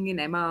a thing in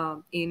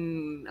Emma,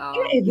 in Yeah,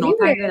 everywhere.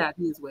 Northanger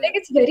Abbey as well. Like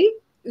it's very.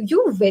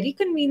 you very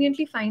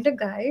conveniently find a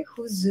guy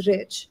who's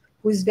rich,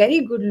 who's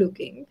very good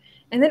looking,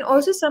 and then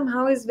also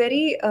somehow is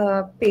very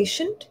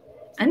patient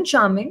and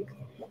charming.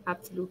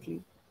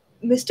 Absolutely.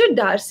 Mr.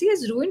 Darcy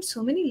has ruined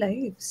so many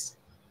lives.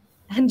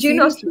 And Jane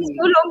Austen is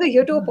no Seriously. longer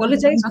here to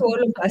apologize to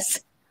all of us.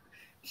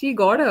 She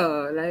got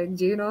a, like,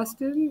 Jane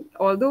Austen,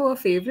 although a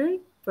favorite,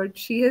 but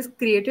she has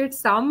created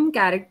some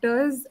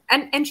characters,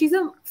 and she's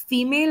a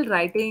female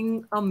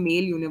writing a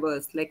male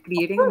universe, like Of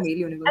creating a course. male And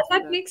universe for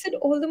that that. makes it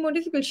all the more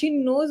difficult. She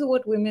knows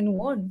what women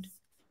want.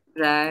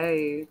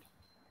 Right.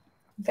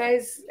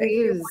 Guys, She if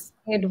you is. want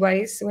any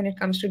advice when it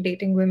comes to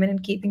dating women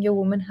and keeping your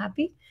woman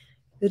happy,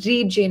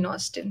 read Jane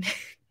Austen.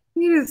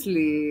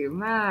 Seriously,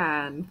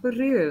 man, for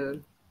real.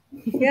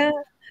 Yeah.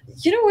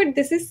 You know what?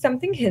 This is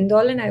something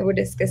Hindol and I were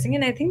discussing,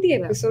 and I think the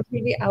Yeah. episode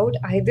will be out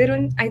either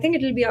on, I think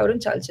it'll be out on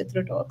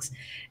Chalchitra Talks.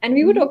 And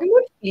we were Mm-hmm. talking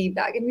about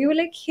Fleabag, and we were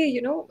like, hey,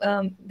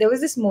 there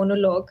was this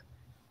monologue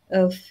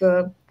of,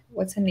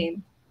 what's her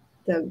name?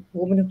 The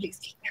woman who plays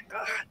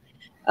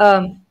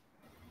Fleabag.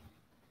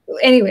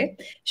 Anyway,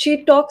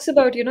 she talks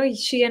about,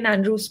 she and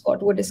Andrew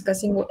Scott were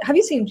discussing have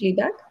you seen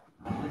Fleabag?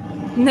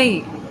 Nahi.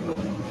 No.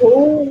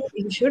 Oh,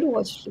 you should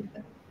watch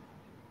Fleabag.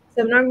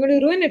 So I'm not going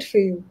to ruin it for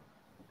you.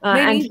 Nahi,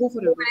 And nahi, for go for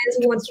it, anyone go else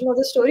for who wants to know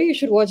the story, you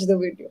should watch the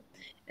video.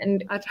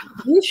 And it.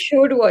 you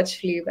should watch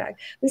Fleabag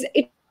because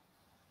it was one of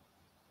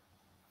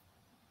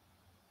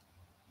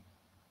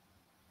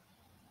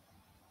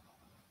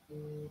those shows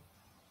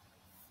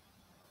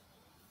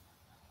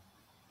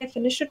that I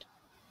finished it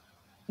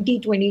in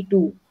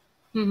 2022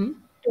 Mm-hmm.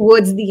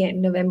 towards the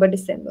end, November,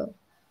 December.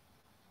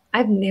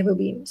 I've never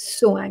been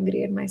so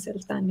angry at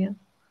myself, Tanya.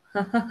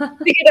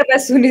 Pick it up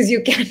as soon as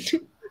you can.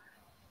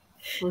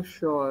 For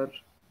sure.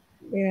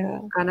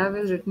 Yeah. Kanav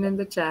is written in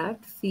the chat.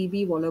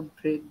 Phoebe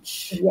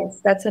Waller-Bridge. Yes,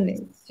 that's her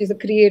name. She's a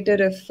creator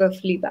of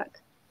Fleabag.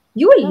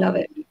 You will love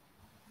it. Lovely.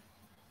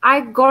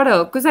 I got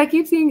her because I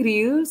keep seeing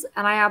reels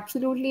and I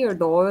absolutely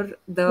adore You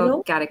the know,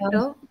 um,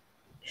 character.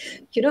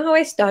 you know how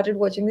I started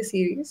watching the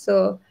series?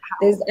 So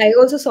How? I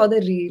also saw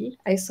the reel.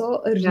 I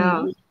saw a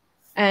Yeah. reel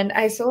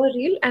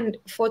and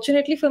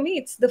fortunately for me,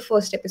 it's the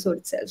first episode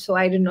itself. So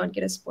I did not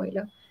get a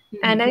spoiler.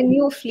 And Hmm. I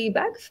knew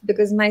Fleabag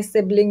because my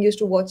sibling used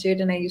to watch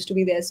it and I used to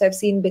be there. So I've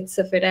seen bits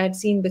of it. I had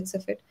seen bits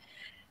of it.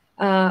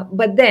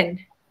 But then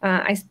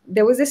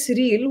there was this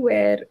reel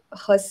where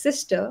her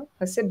sister,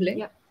 her sibling,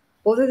 Yeah.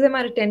 both of them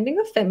are attending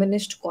a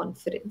feminist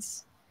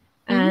conference.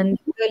 Hmm. And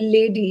the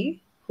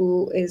lady,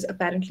 who is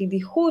apparently the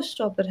host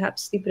or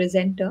perhaps the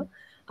presenter,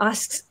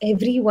 asks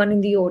everyone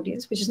in the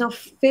audience, which is now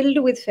filled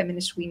with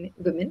feminist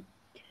women,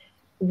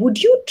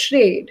 would you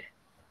trade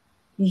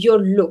your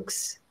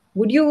looks?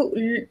 Would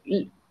you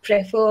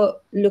prefer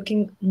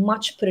looking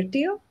much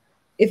prettier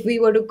if we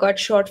were to cut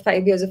short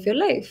 5 years of your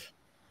life?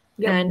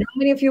 Yep. And how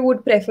many of you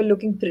would prefer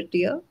looking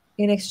prettier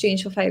in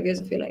exchange for 5 years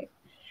of your life?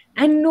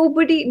 And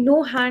nobody,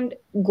 no hand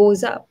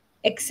goes up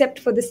except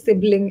for the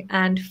sibling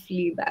and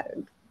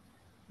Fleabag.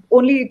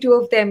 Only two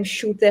of them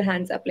shoot their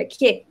hands up, like,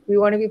 "Hey, we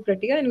want to be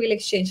prettier, and we'll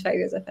exchange 5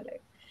 years of our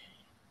life."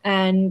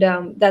 And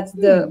that's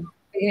the. Hmm.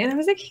 And I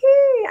was like,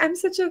 "Hey, I'm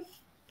such a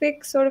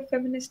big sort of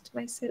feminist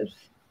myself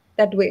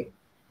that way."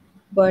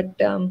 But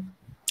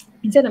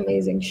it's an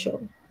amazing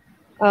show.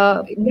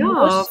 Yeah,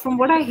 Most from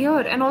what I hear.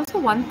 And also,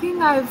 one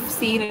thing I've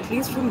seen, at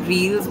least from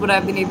reels, what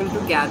I've been able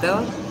to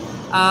gather,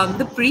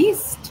 the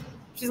priest.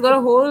 She's got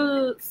a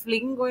whole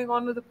fling going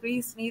on with the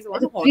priest, and he's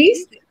one the hottie.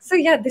 priest. So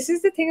yeah, this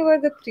is the thing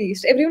about the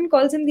priest. Everyone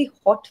calls him the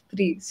hot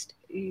priest.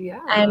 And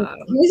Yeah,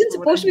 he wasn't from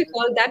what I supposed to be hear.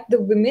 called that. The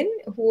women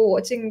who were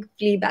watching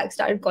Fleabag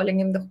started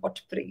calling him the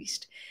hot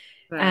priest.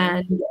 Right.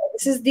 And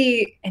this is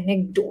the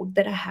anecdote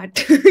that I had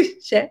to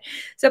share.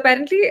 So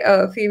apparently,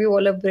 Phoebe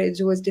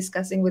Waller-Bridge was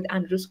discussing with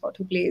Andrew Scott,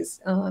 who plays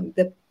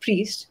the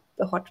priest,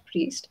 the hot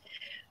priest,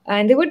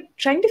 and they were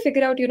trying to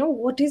figure out,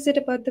 what is it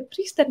about the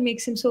priest that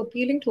makes him so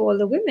appealing to all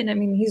the women? I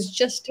mean, he's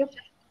just Yep.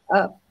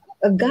 a,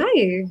 a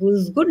guy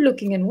who's good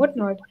looking and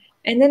whatnot.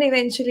 And then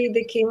eventually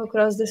they came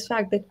across this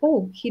fact that,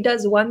 oh, he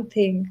does one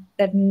thing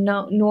that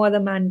no other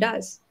man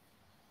does.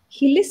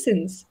 He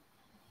listens.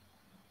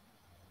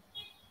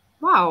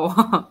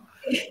 Wow.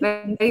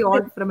 Very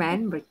odd for a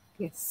man, but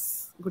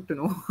yes, good to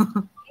know.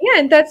 Yeah,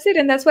 and that's it.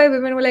 And that's why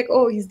women were like,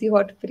 oh, he's the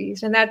hot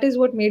priest. And that is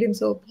what made him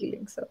so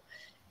appealing. So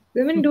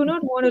women do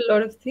not want a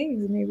lot of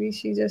things. Maybe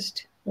she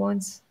just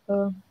wants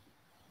I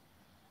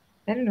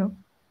don't know,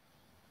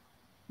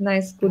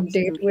 nice, good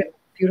date with Absolutely.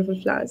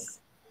 beautiful flowers.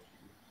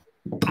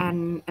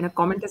 And a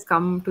comment has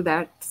come to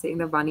that saying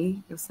that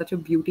Vaani is such a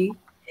beauty,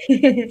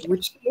 Thank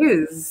which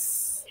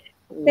is,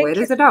 where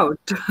you. is it out?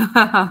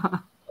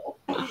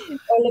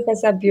 All of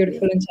us are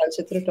beautiful in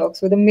Chalchitra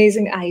Talks with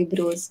amazing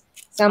eyebrows.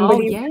 Oh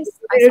Somebody yes,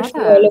 I validated saw it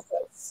for all that. of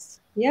us.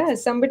 Yeah,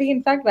 somebody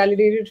in fact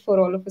validated for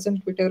all of us on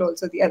Twitter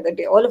also the other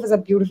day. All of us are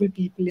beautiful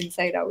people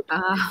inside out.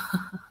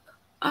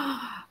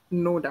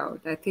 No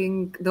doubt. I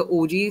think the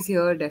OGs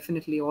here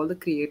definitely, all the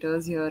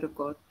creators here have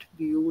got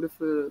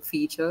beautiful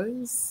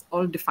features,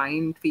 all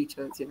defined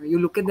features. You know, you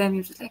look at them,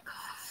 you're just like,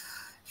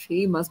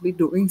 she must be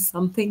doing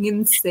something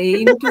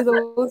insane to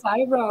those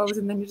eyebrows.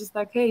 And then you're just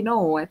like, hey,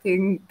 no, I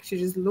think she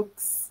just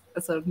looks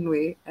a certain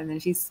way, and then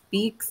she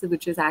speaks,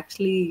 which is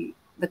actually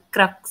the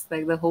crux,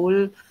 like the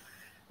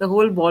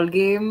whole ball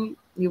game.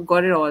 You've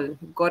got it all.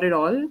 You've got it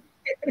all.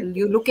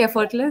 You look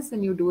effortless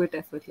and you do it Yeah.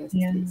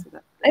 effortlessly. So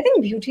that I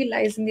think beauty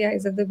lies in the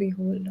eyes of the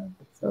beholder.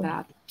 So,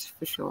 that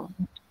for sure.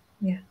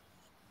 yeah.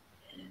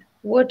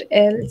 What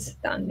else,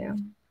 Tanya?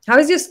 How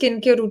has your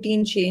skincare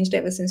routine changed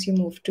ever since you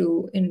moved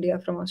to India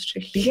from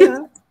Australia?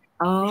 Yeah.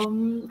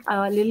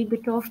 A little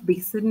bit of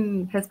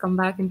basin has come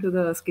back into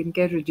the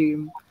skincare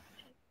regime.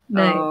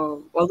 Nice.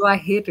 Although I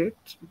hate it,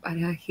 I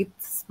hate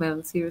the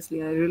smell.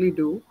 Seriously, I really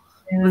do.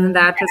 But then Yeah.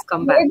 that has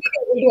come I've never back.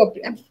 been able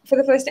to, for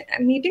the first time,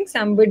 I'm meeting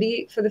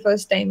somebody for the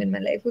first time in my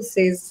life who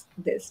says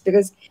this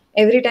because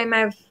every time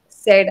I've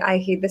said I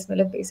hate the smell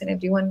of basin,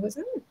 everyone goes,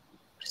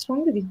 what's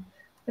wrong with you?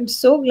 I'm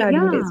so glad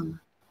you did.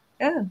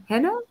 Yeah. Yeah.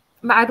 Henna?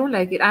 I don't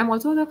like it. I'm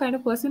also the kind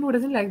of person who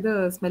doesn't like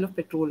the smell of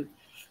petrol.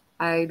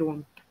 I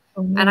don't.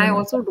 Oh, me And I neither.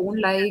 also don't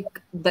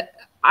like the.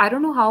 I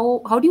don't know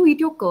how do you eat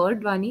your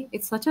curd, Vani?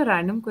 It's such a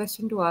random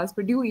question to ask,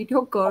 but do you eat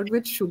your curd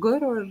with sugar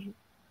or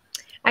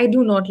I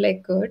do not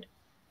like curd.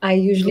 I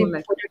usually don't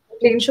like put it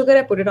plain sugar.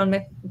 I put it on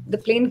my the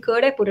plain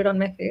curd. I put it on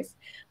my face.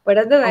 But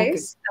it? Okay.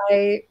 otherwise,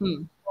 I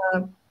Hmm.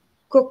 uh,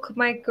 cook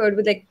my curd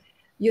with like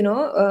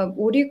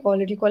what do you call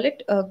it? You call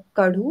it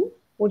kadhu.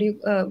 What do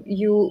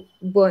you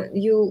burn?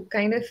 You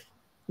kind of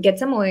get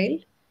some oil.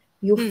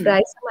 You Hmm.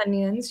 fry some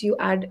onions. You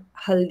add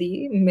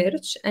haldi,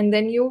 mirch, and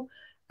then you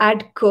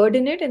add curd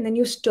in it, and then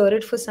you stir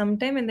it for some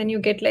time, and then you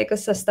get like a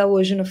sasta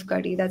version of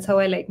curry. That's how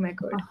I like my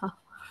curd.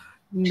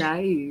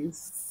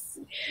 Nice.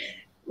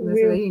 That's a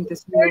Weird very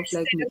interesting way curd of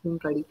like instead of making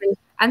curry. milk.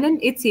 And then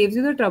it saves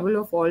you the trouble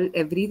of all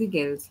everything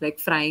else, like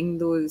frying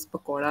those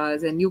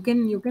pakoras. And you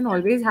can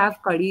always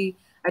have curry.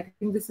 I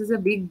think this is a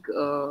big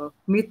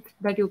myth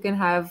that you can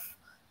have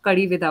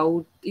curry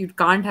without you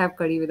can't have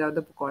curry without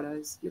the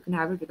pakoras. You can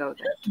have it without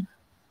that.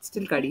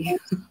 Still curry.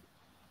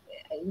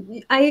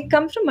 I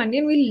come from India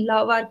and we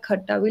love our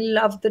khatta. We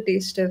love the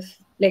taste of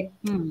like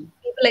Hmm.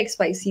 people like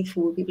spicy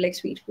food, people like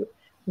sweet food.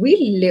 We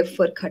live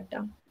for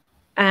khatta.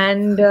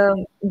 And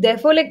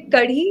therefore, like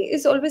curry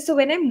is always so.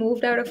 When I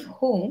moved out of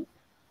home,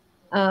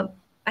 uh,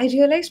 I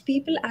realized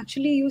people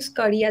actually use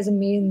curry as a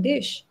main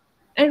dish.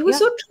 And it was Yeah.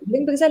 so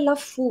troubling because I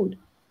love food.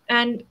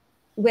 And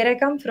where I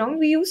come from,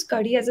 we use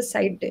curry as a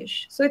side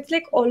dish. So it's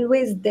like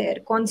always there,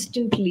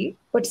 constantly,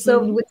 but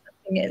served Mm-hmm. with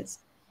something else.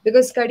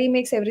 Because curry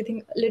makes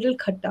everything a little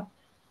khatta.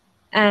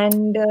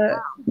 And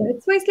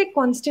that's why it's like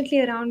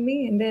constantly around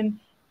me. And then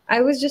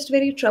I was just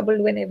very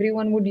troubled when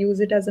everyone would use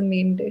it as a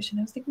main dish. And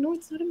I was like, no,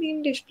 it's not a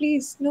main dish,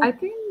 please. I No.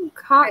 think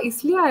हाँ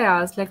इसलिए I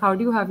asked like how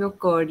do you have your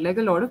curd? Like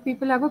a lot of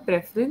people have a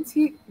preference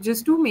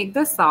just to make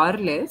the sour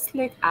less,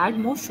 like add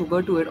more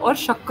sugar to it or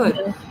shakkar.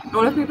 Yeah. A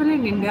lot of people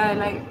in India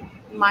like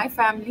my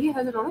family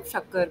has a lot of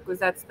shakkar because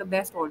that's the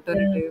best Yeah.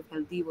 alternative,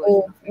 healthy version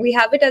Oh, of it. we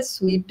have it as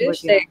sweet But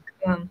dish. yeah, Like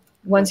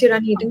once you're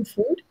done eating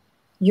food,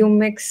 you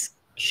mix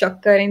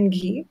shakkar and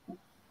ghee, and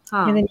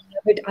हाँ then you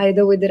have it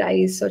either with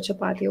rice or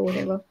chapati or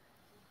whatever.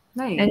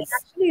 And it nice.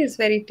 actually is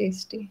very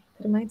tasty.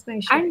 It reminds me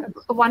of And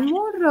shakkar. one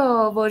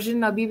more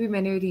version अभी भी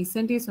मैंने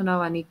recently सुना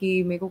वानी कि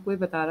मेरे को कोई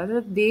बता रहा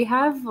था they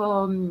have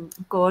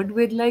curd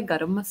with like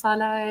garam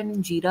masala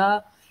and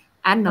jeera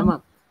and Um,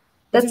 namak,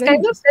 which is very that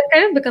interesting.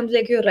 kind of becomes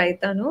like your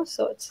raita, no?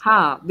 Sorts.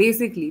 हाँ,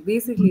 basically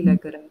Mhm.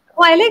 like a raita.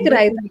 Oh, I like But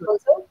raita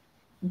also.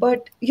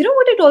 But you know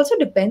what? It also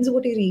depends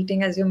what you're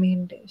eating as your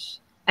main dish.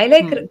 I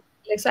like hmm,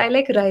 I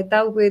like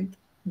raita with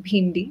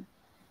bhindi,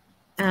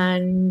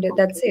 and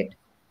that's okay. it.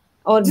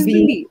 Or Just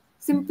bean bhindi,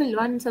 simple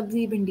one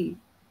sabzi bhindi.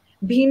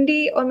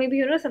 bhindi, or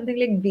maybe something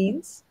like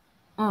beans.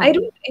 I Uh,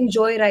 don't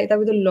enjoy raita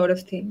with a lot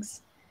of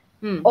things.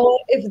 hmm, Or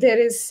if there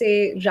is,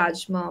 say,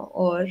 rajma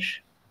or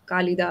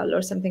kali dal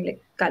or something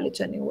like kali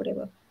chane or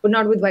whatever, but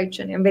not with white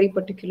chane. I'm very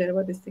particular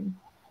about this thing.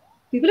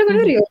 People are going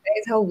to hmm,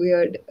 realize how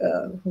weird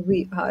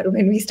we are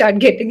when we start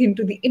getting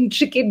into the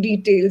intricate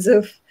details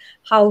of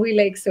how we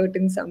like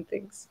certain some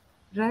things.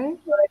 right?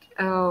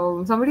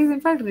 But Somebody's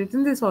in fact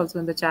written this also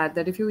in the chat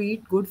that if you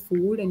eat good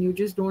food and you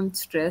just don't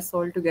stress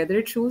altogether,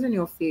 it shows in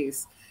your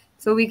face.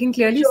 So we can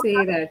clearly sure,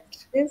 say that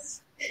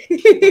this.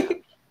 yeah,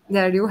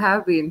 that you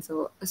have been.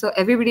 So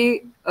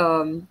everybody,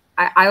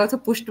 I also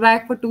pushed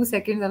back for 2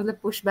 seconds. I was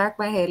like push back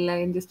my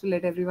hairline just to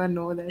let everyone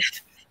know that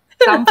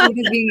some food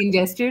is being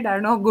ingested. I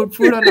don't know good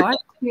food or not.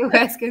 You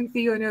guys can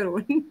see on your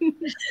own.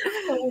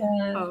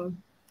 um,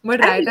 but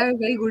I raita is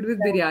very good with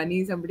love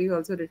biryani. Somebody's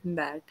also written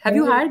that. Have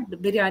you that. had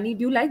biryani?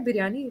 Do you like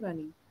biryani,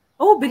 Vani?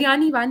 Oh, I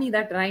biryani, Vani,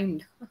 that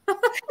rhymed.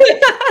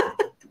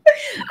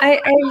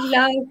 I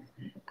love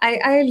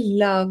I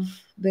love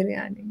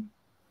biryani.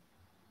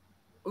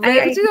 Which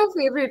I is your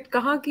favorite?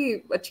 कहाँ की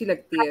अच्छी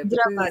लगती है?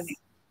 Hyderabadi.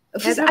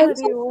 Because I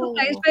was Hyderabadi, also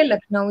surprised oh, by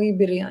Lucknowi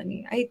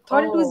biryani. I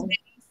thought it was oh,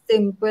 very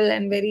simple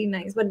and very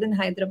nice, but then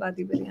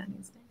Hyderabadi biryani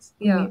is nice.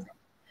 yeah. Amazing.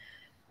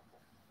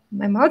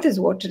 My mouth is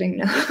watering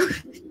now.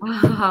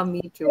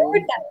 Me You know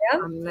what, too.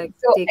 Tanya? I'm like,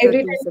 So take a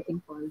 2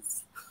 second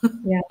pause.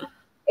 yeah,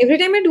 every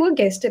time I do a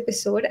guest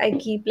episode, I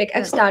keep like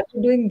I've Yeah.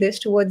 started doing this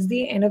towards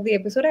the end of the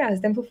episode. I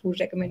ask them for food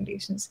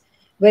recommendations,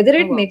 whether Oh,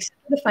 it wow. makes it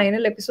to the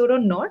final episode or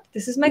not.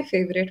 This is my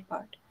favorite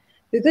part.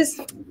 because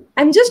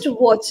I'm just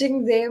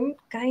watching them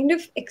kind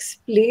of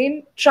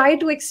try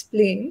to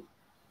explain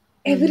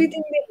Mm-hmm.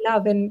 everything they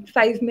love in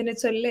 5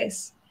 minutes or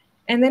less.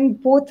 And then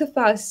both of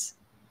us,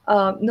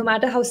 no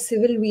matter how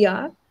civil we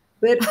are,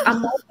 our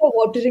mouths are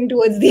watering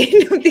towards the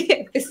end of the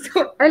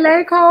episode. I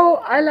like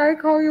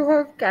how you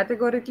have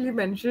categorically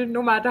mentioned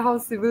no matter how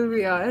civil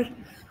we are,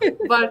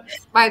 but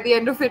by the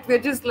end of it we're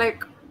just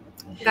like,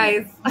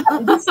 guys.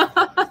 Yeah,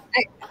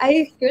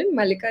 I filmed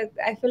Malika.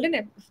 I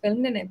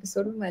filmed an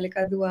episode of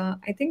Malika Dua.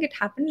 I think it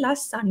happened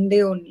last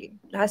Sunday only.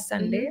 Last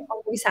Sunday Mm-hmm.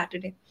 or maybe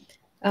Saturday.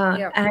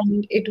 Yeah.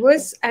 And it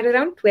was at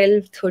around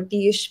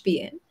 12:30ish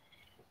p.m.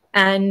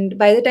 And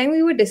by the time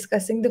we were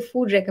discussing the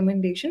food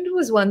recommendation, it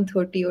was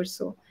 1:30 or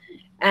so.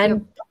 Yep.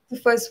 And the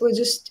first were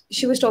just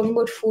she was talking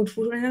about food,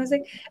 and I was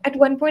like, at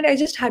one point I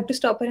just had to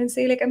stop her and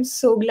say, like, I'm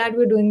so glad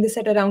we're doing this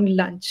at around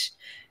lunch.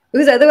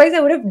 Because otherwise I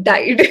would have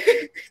died.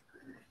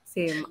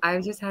 Same.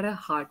 I've just had a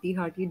hearty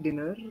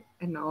dinner,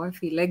 and now I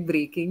feel like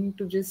breaking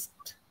to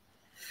just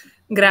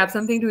grab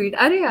something to eat.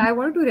 Arey, I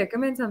wanted to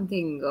recommend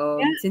something.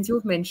 Yeah. Since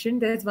you've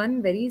mentioned, there's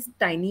one very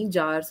tiny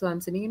jar. So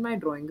I'm sitting in my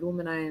drawing room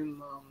and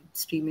I'm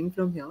streaming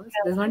from here. So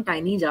there's one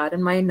tiny jar,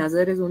 and my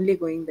nazar is only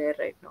going there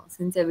right now.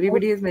 Since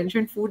everybody has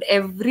mentioned food,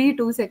 every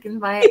 2 seconds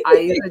my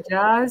eyes are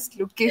just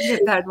looking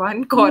at that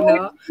one What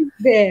corner. is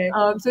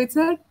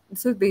there?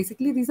 So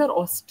basically these are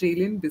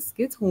Australian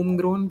biscuits,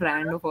 homegrown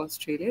brand of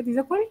Australia. These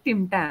are called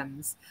Tim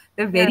Tams.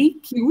 They're Yeah. very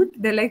cute.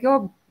 They're like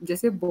your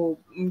जैसे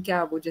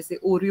क्या वो जैसे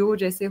Oreo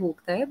जैसे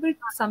होता है, but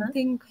Huh?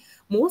 something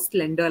more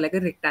slender, like a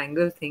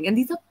rectangle thing. And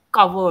these are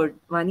covered,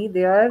 Vani.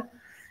 They are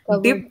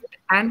Covered. dipped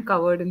and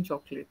covered in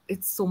chocolate.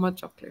 It's so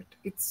much chocolate.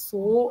 It's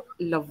so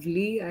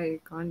lovely. I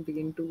can't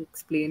begin to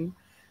explain.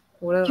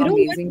 What an You know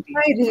what amazing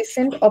my taste.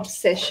 recent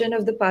obsession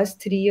of the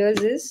past 3 years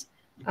is?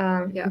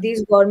 Yeah.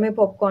 These gourmet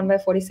popcorn by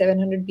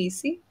 4700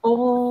 BC. The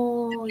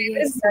Oh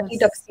flavor is yes, Nutty yes.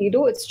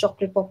 Tuxedo. It's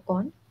chocolate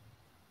popcorn.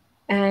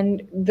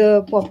 And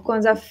the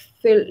popcorns are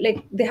filled,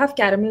 like, they have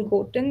caramel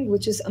coating,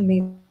 which is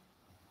amazing.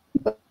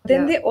 But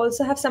then they Yeah.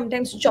 also have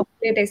sometimes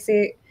chocolate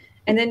essay.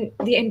 And then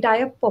the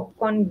entire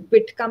popcorn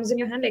bit comes in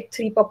your hand, like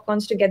three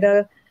popcorns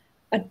together,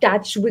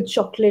 attached with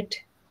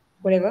chocolate,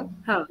 whatever.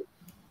 Huh.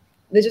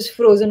 They're just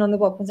frozen on the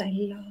popcorns. I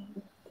love.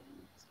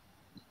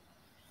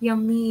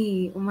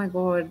 Yummy. Oh my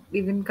god.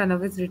 Even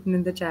Kanav has written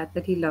in the chat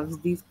that he loves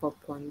these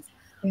popcorns.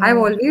 I've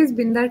Yeah. always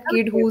been that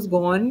kid Okay. who's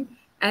gone.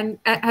 And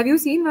have you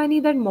seen,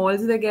 Vani, that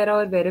malls वगैरह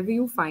or wherever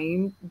you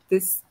find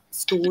this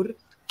store,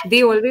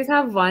 they always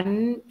have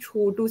one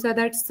chotu sa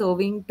that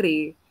serving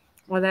tray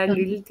or that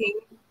little thing,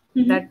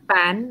 Mhm. that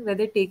pan where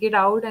they take it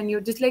out and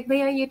you're just like,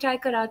 भैया ये try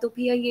करा दो,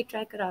 भैया ये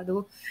try करा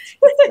दो.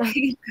 It's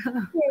like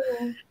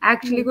Yeah.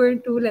 actually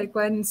going to like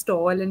one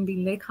stall and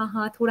being like, हाँ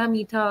हाँ थोड़ा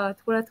मीठा,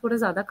 थोड़ा थोड़ा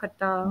ज़्यादा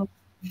खट्टा.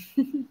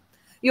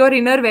 Your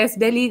inner West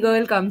Delhi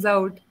girl comes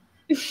out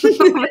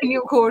when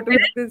you go to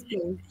this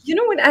place. You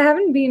know what? I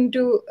haven't been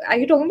to. Are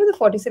you talking about the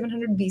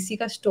 4700 BC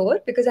ka store?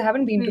 Because I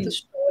haven't been to the Hmm.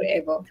 store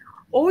ever.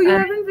 Oh, you And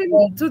haven't uh,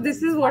 been. So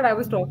this is what I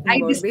was talking I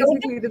about. discovered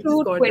it Basically, they've just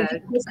through got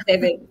that.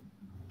 24/7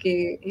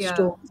 Yeah.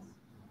 stores.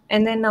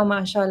 And then now,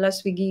 mashallah,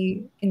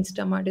 Swiggy,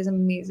 Instamart is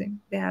amazing.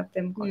 They have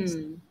them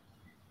constantly, Hmm.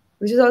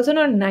 which is also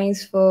not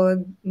nice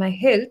for my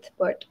health.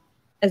 But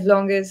as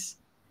long as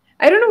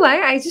I don't know why,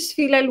 I just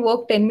feel I'll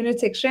walk 10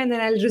 minutes extra and then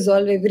I'll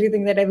resolve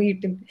everything that I've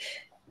eaten.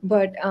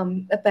 But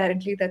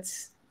apparently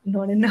that's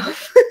not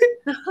enough.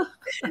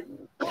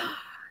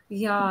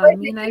 Yeah. But I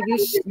mean, I I'm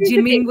wish continuing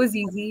to take gymming was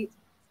easy,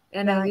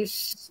 and I yeah, wish.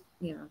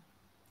 Yeah.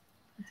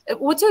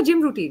 What's your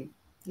gym routine?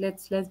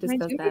 Let's my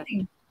discuss gym that.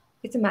 routine.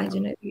 It's Yeah.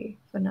 imaginary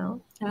for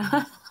now.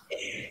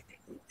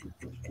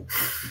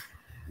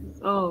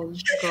 Oh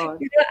God.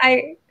 You know,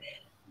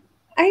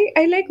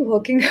 I like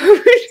working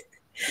out,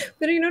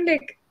 but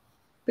like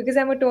because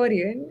I'm a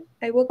Taurian,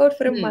 I work out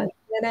for a Hmm. month,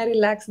 then I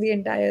relax the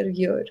entire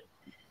year,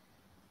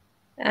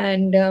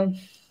 and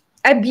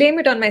I blame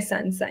it on my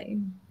sun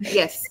sign.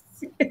 Yes.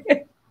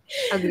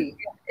 Agree.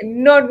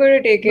 I'm not going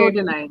to take No it.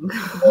 denying.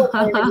 No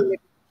accountability.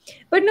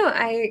 But no,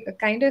 I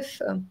kind of.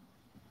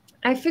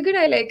 I figured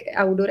I like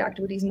outdoor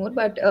activities more,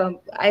 but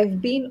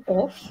I've been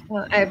off.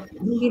 I've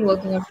been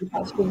working out for the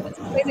past 2 months.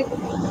 Otherwise, I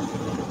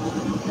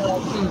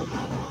used to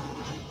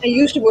I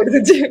used to go to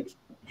the gym.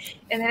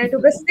 And then I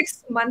took a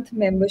 6 month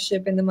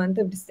membership in the month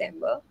of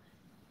December.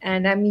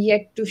 And I'm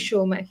yet to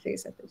show my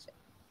face at the gym.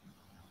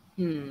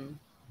 Hmm.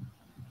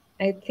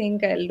 I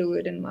think I'll do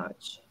it in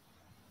March.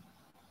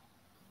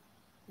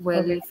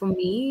 Okay. Well, for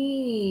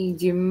me,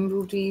 gym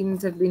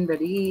routines have been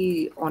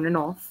very on and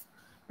off.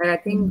 Like I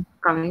think Mhm.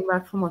 coming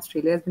back from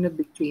Australia has been a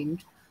big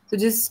change. So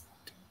just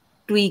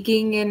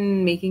tweaking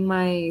and making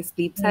my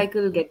sleep Yeah.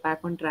 cycle get back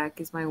on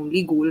track is my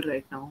only goal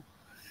right now.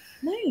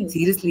 Nice.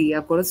 Seriously,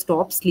 I've got to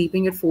stop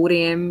sleeping at 4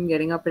 a.m.,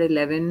 getting up at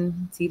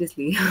 11.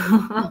 Seriously.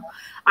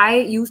 I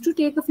used to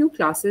take a few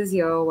classes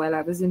here while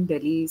I was in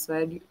Delhi. So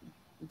I'd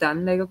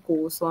done like a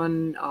course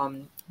on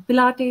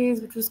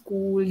Pilates, which was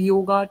cool,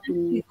 yoga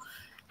too.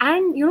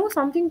 And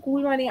something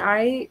cool, Mani,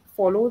 I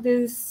follow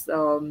this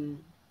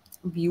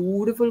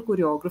beautiful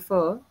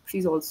choreographer.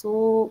 She's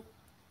also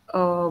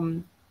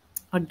um,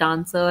 a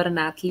dancer, an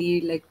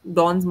athlete, like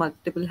dons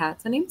multiple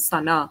hats. Her name's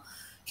Sana.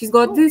 She's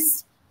got Oh,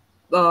 this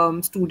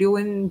studio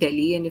in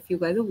Delhi, and if you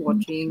guys are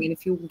watching and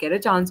if you get a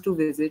chance to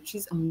visit,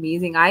 she's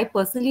amazing. I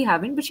personally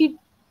haven't, but she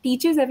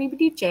teaches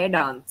everybody chair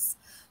dance.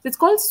 So it's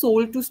called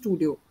Soul to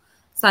Studio.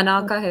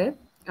 Sana oh, ka hai.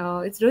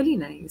 It's really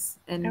nice.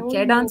 I And want to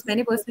chair move. dance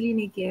मैंने personally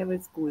नहीं किया है, but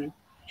it's cool.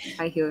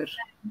 I hear.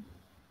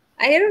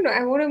 I don't know.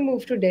 I want to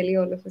move to Delhi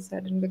all of a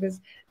sudden because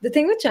the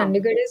thing with Come.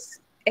 Chandigarh is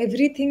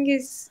everything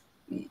is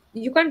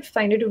you can't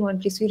find it in one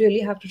place. You really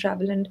have to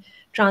travel, and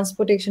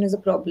transportation is a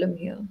problem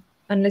here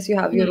unless you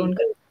have your Hmm. own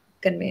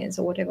conveyance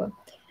or whatever.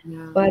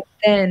 Yeah. But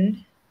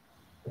then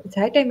it's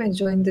high time I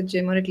join the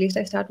gym, or at least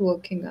I start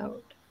working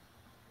out.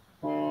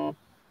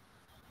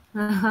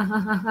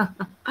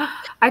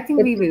 I think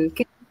But we will.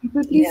 Can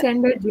people please yeah,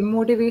 send their gym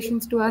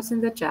motivations to us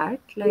in the chat?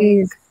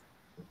 please. Like,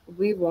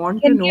 we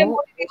want to India know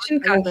what motivation are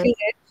your काफी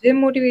best. है, gym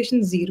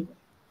motivation zero.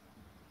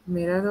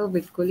 मेरा तो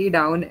बिल्कुल ही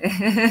down है.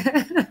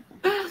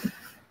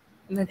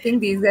 I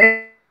think these guys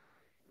are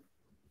motivating me.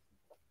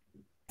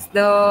 That's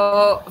the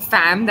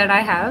fam that I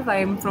have.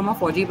 I'm from a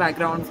 4G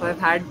background, so I've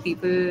had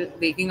people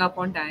waking up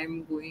on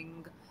time, going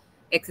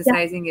Yeah.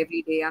 exercising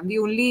every day. I'm the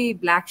only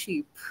black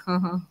sheep.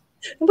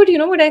 But you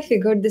know what? I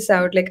figured this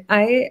out. Like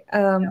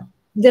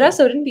there are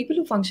certain people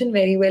who function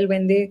very well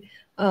when they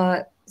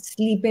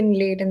sleep in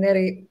late and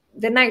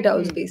they're night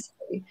owls Hmm.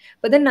 basically.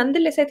 But then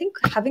nonetheless, I think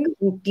having a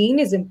routine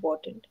is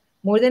important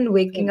more than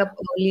waking Yeah. up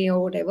early or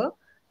whatever.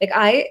 Like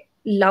I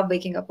love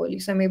waking up early,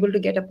 so I'm able to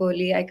get up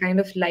early. I kind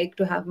of like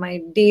to have my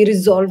day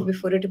resolved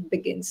before it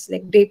begins,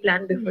 like day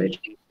plan before Hmm. it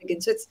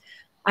begins. So it's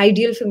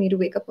ideal for me to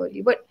wake up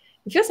early. But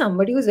if you're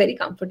somebody who's very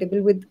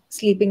comfortable with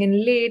sleeping in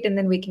late and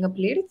then waking up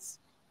late, it's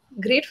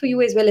great for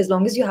you as well as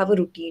long as you have a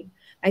routine.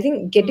 I think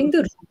Hmm. getting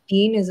the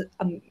routine is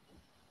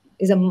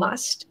a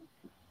must,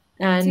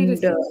 and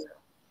Seriously.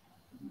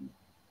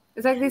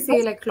 It's like they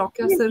say, like clock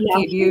your it's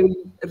lovely. circadian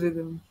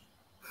rhythm.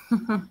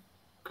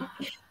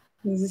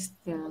 He's just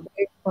Yeah.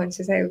 very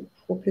conscious. I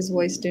hope his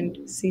voice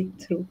didn't seep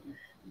through.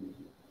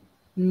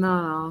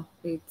 No,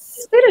 it's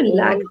Is there a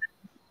lag? all.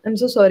 I'm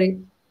so sorry.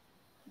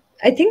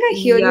 I think I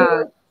hear you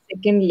Yeah. a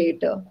second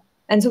later,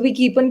 and so we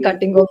keep on Yes.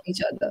 cutting off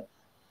each other.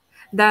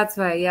 That's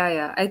why. Yeah,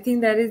 yeah. I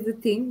think that is the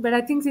thing. But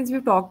I think since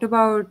we've talked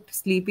about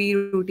sleepy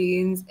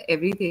routines,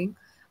 everything,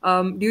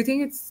 do you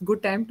think it's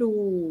good time to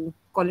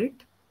call it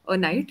a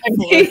night And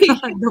for we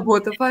the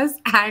both of us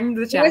and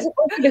the were chat?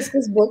 supposed to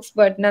discuss books,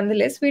 but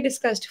nonetheless, we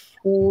discussed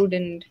food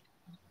and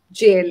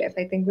JLF.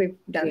 I think we've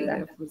done that.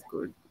 JLF was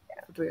good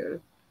for real.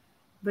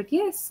 But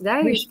yes, We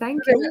guys, should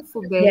thank do you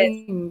for it. Yes,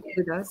 bearing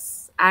with yes.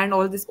 us and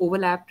all this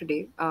overlap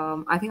today.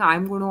 I think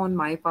I'm going to, on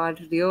my part,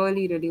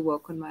 really, really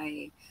work on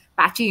my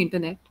patchy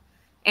internet.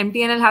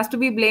 MTNL has to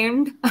be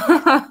blamed.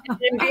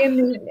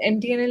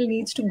 MTNL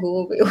needs to go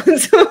away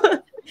also.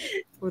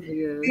 For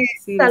real, The sulky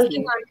seriously.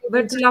 market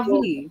But needs to go.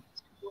 lovely.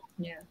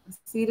 Yeah.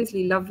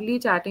 Seriously, lovely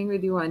chatting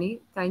with you, Ani.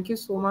 Thank you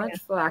so Yeah. much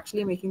for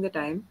actually making the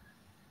time.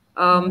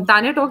 Yeah.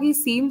 Tanya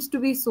Talkies seems to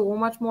be so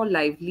much more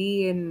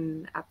lively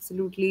and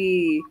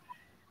absolutely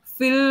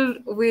filled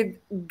with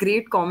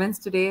great comments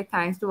today.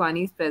 Thanks to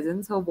Vani's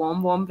presence, her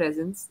warm, warm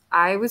presence.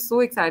 I was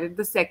so excited.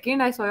 The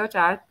second I saw your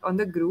chat on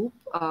the group,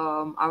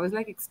 I was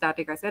like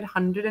ecstatic. I said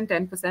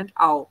 110%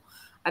 ow.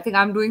 I think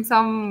I'm doing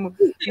some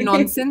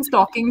nonsense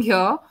talking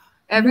here.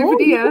 No,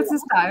 Everybody else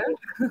is tired.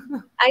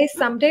 I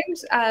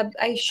sometimes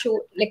I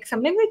show like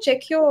sometimes I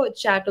check your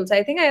chat also.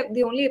 I think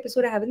the only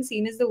episode I haven't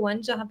seen is the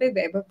one jahan pe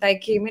Vaibhav. I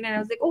came in and I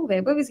was like, oh,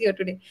 Vaibhav is here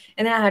today,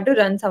 and then I had to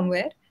run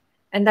somewhere,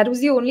 and that was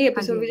the only हाँ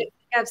episode जी, हाँ which I ji.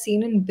 think I've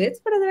seen in bits.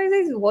 But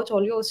otherwise, I watch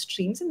all your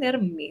streams and they're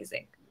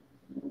amazing.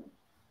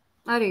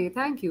 Arey,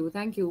 thank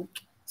you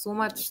so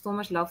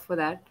much love for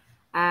that.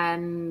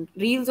 And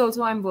reels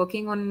also, I'm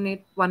working on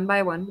it one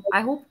by one.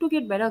 I hope to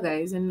get better,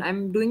 guys, and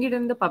I'm doing it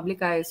in the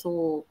public eye.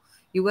 So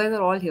you guys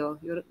are all here.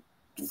 You're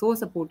so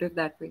supportive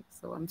that way.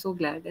 So I'm so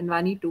glad, and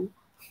Vani too.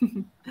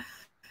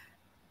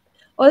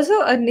 Also,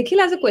 Nikhil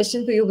has a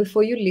question for you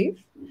before you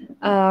leave.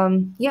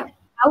 Um, Yeah.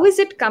 how is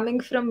it coming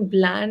from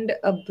bland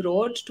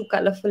abroad to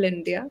colorful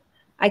India?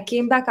 I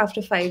came back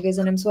after 5 years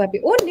and I'm so happy.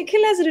 Oh,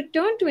 Nikhil has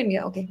returned to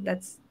India. Okay,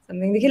 that's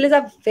something. Nikhil is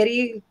a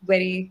very,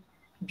 very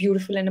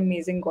beautiful and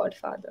amazing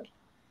godfather.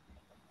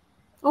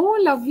 Oh,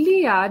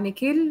 lovely, yeah,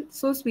 Nikhil.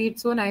 So sweet,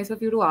 so nice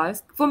of you to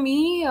ask. For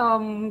me,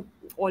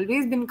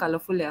 always been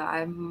colorful. Yeah,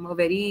 I'm a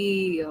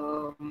very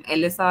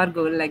LSR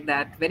girl like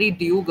that, very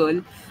dew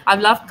girl. I've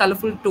loved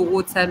colorful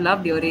totes. I've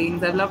loved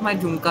earrings. I've loved my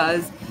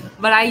jhumkas.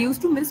 But I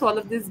used to miss all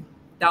of this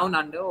down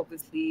under,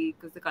 obviously,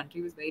 because the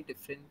country was very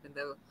different and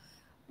the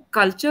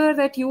culture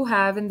that you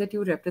have and that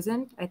you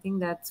represent, I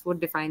think that's what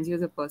defines you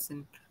as a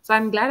person. So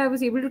I'm glad I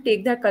was able to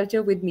take that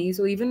culture with me.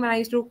 So even when I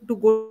used to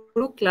go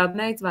to club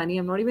nights, Vani,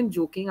 I'm not even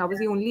joking, I was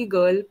the only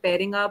girl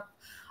pairing up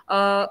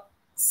a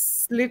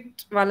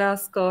slit wala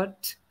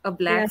skirt, a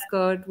black Yeah.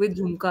 skirt with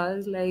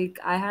jhumkas. Like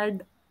I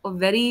had a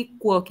very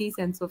quirky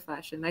sense of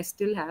fashion. I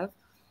still have.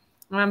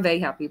 And I'm very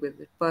happy with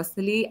it.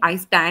 Personally, I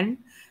stand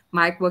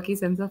my quirky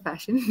sense of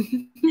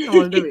fashion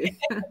all the way.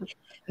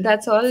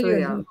 That's So all you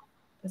yeah. need.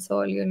 That's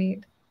all you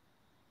need.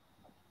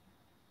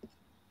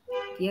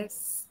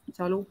 yes,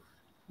 chalo.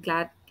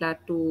 Glad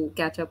to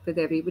catch up with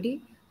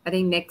everybody. I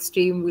think next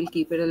stream we'll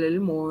keep it a little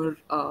more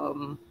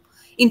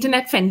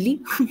internet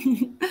friendly,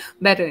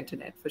 better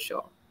internet for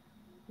sure.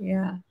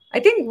 Yeah. I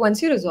think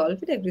once you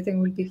resolve it,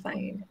 everything will be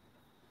fine.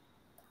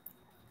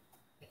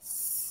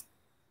 Yes,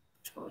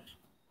 sure.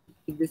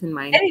 Keep this in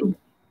mind too. Anyway,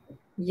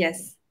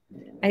 yes.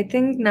 I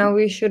think now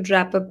we should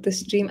wrap up the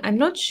stream. I'm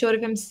not sure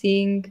if I'm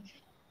seeing.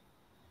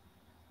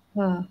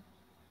 Uh,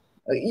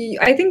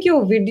 I think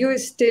your video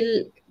is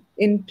still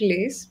in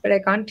place, but I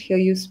can't hear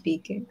you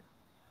speaking.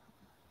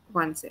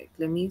 One sec.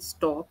 Let me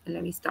stop and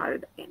let me start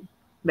it again.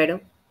 Better.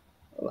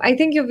 I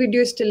think your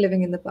video is still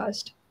living in the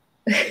past.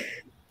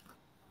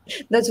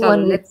 That's Chalo,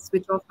 one way. let's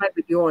switch off my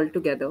video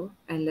altogether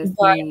and let me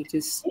But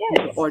just do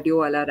the yes. audio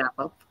wala wrap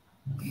up.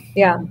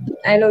 Yeah,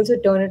 I'll also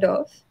turn it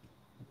off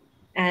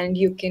and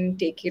you can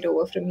take it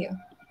over from here.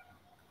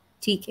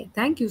 ठीक है.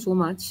 Thank you so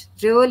much.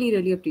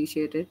 Really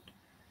appreciate it.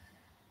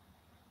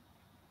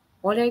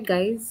 All right,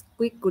 guys.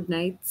 Quick good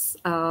nights.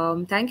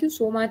 Thank you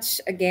so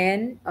much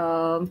again.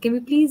 Can we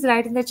please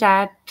write in the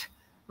chat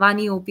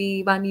Vani OP,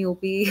 Vani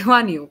OP,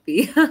 Vani OP?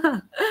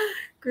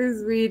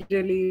 Because we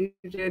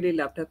really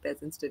loved her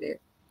presence today.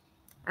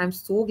 I'm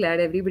so glad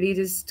everybody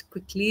just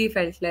quickly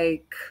felt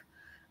like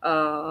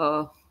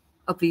uh,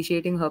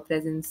 appreciating her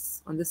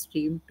presence on the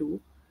stream too.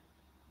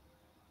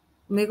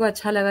 मेरे को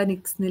अच्छा लगा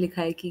निक्स ने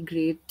लिखा है कि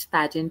great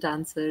pageant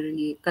answer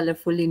ये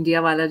colourful India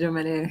वाला जो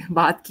मैंने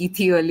बात की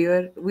थी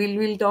earlier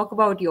will talk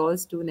about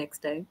yours to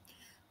next time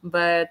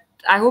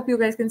but I hope you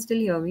guys can still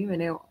hear me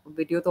मैंने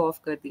वीडियो तो ऑफ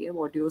कर दी है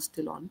audio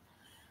still on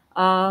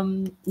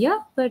yeah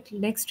but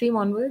next stream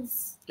onwards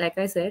like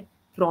I said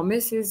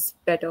promise is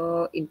better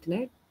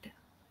internet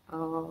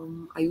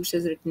Ayush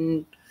has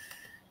written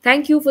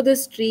thank you for the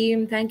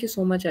stream. Thank you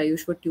so much,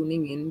 Ayush, for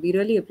tuning in. We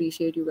really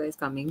appreciate you guys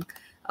coming.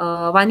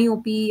 Vani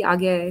OP aa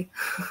gaya hai.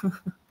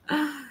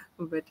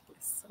 But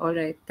yes, all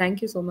right.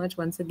 Thank you so much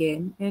once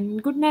again.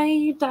 And good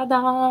night,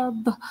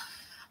 Adab.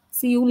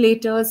 See you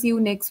later. See you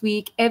next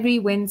week. Every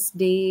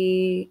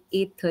Wednesday,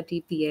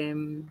 8:30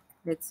 p.m.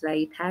 Let's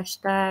write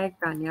hashtag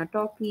Tanya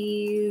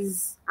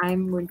Talkies.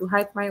 I'm going to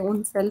hype my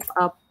own self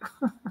up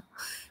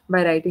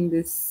by writing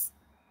this.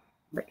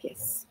 But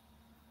yes.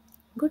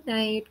 Good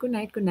night. Good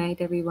night. Good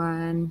night,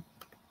 everyone.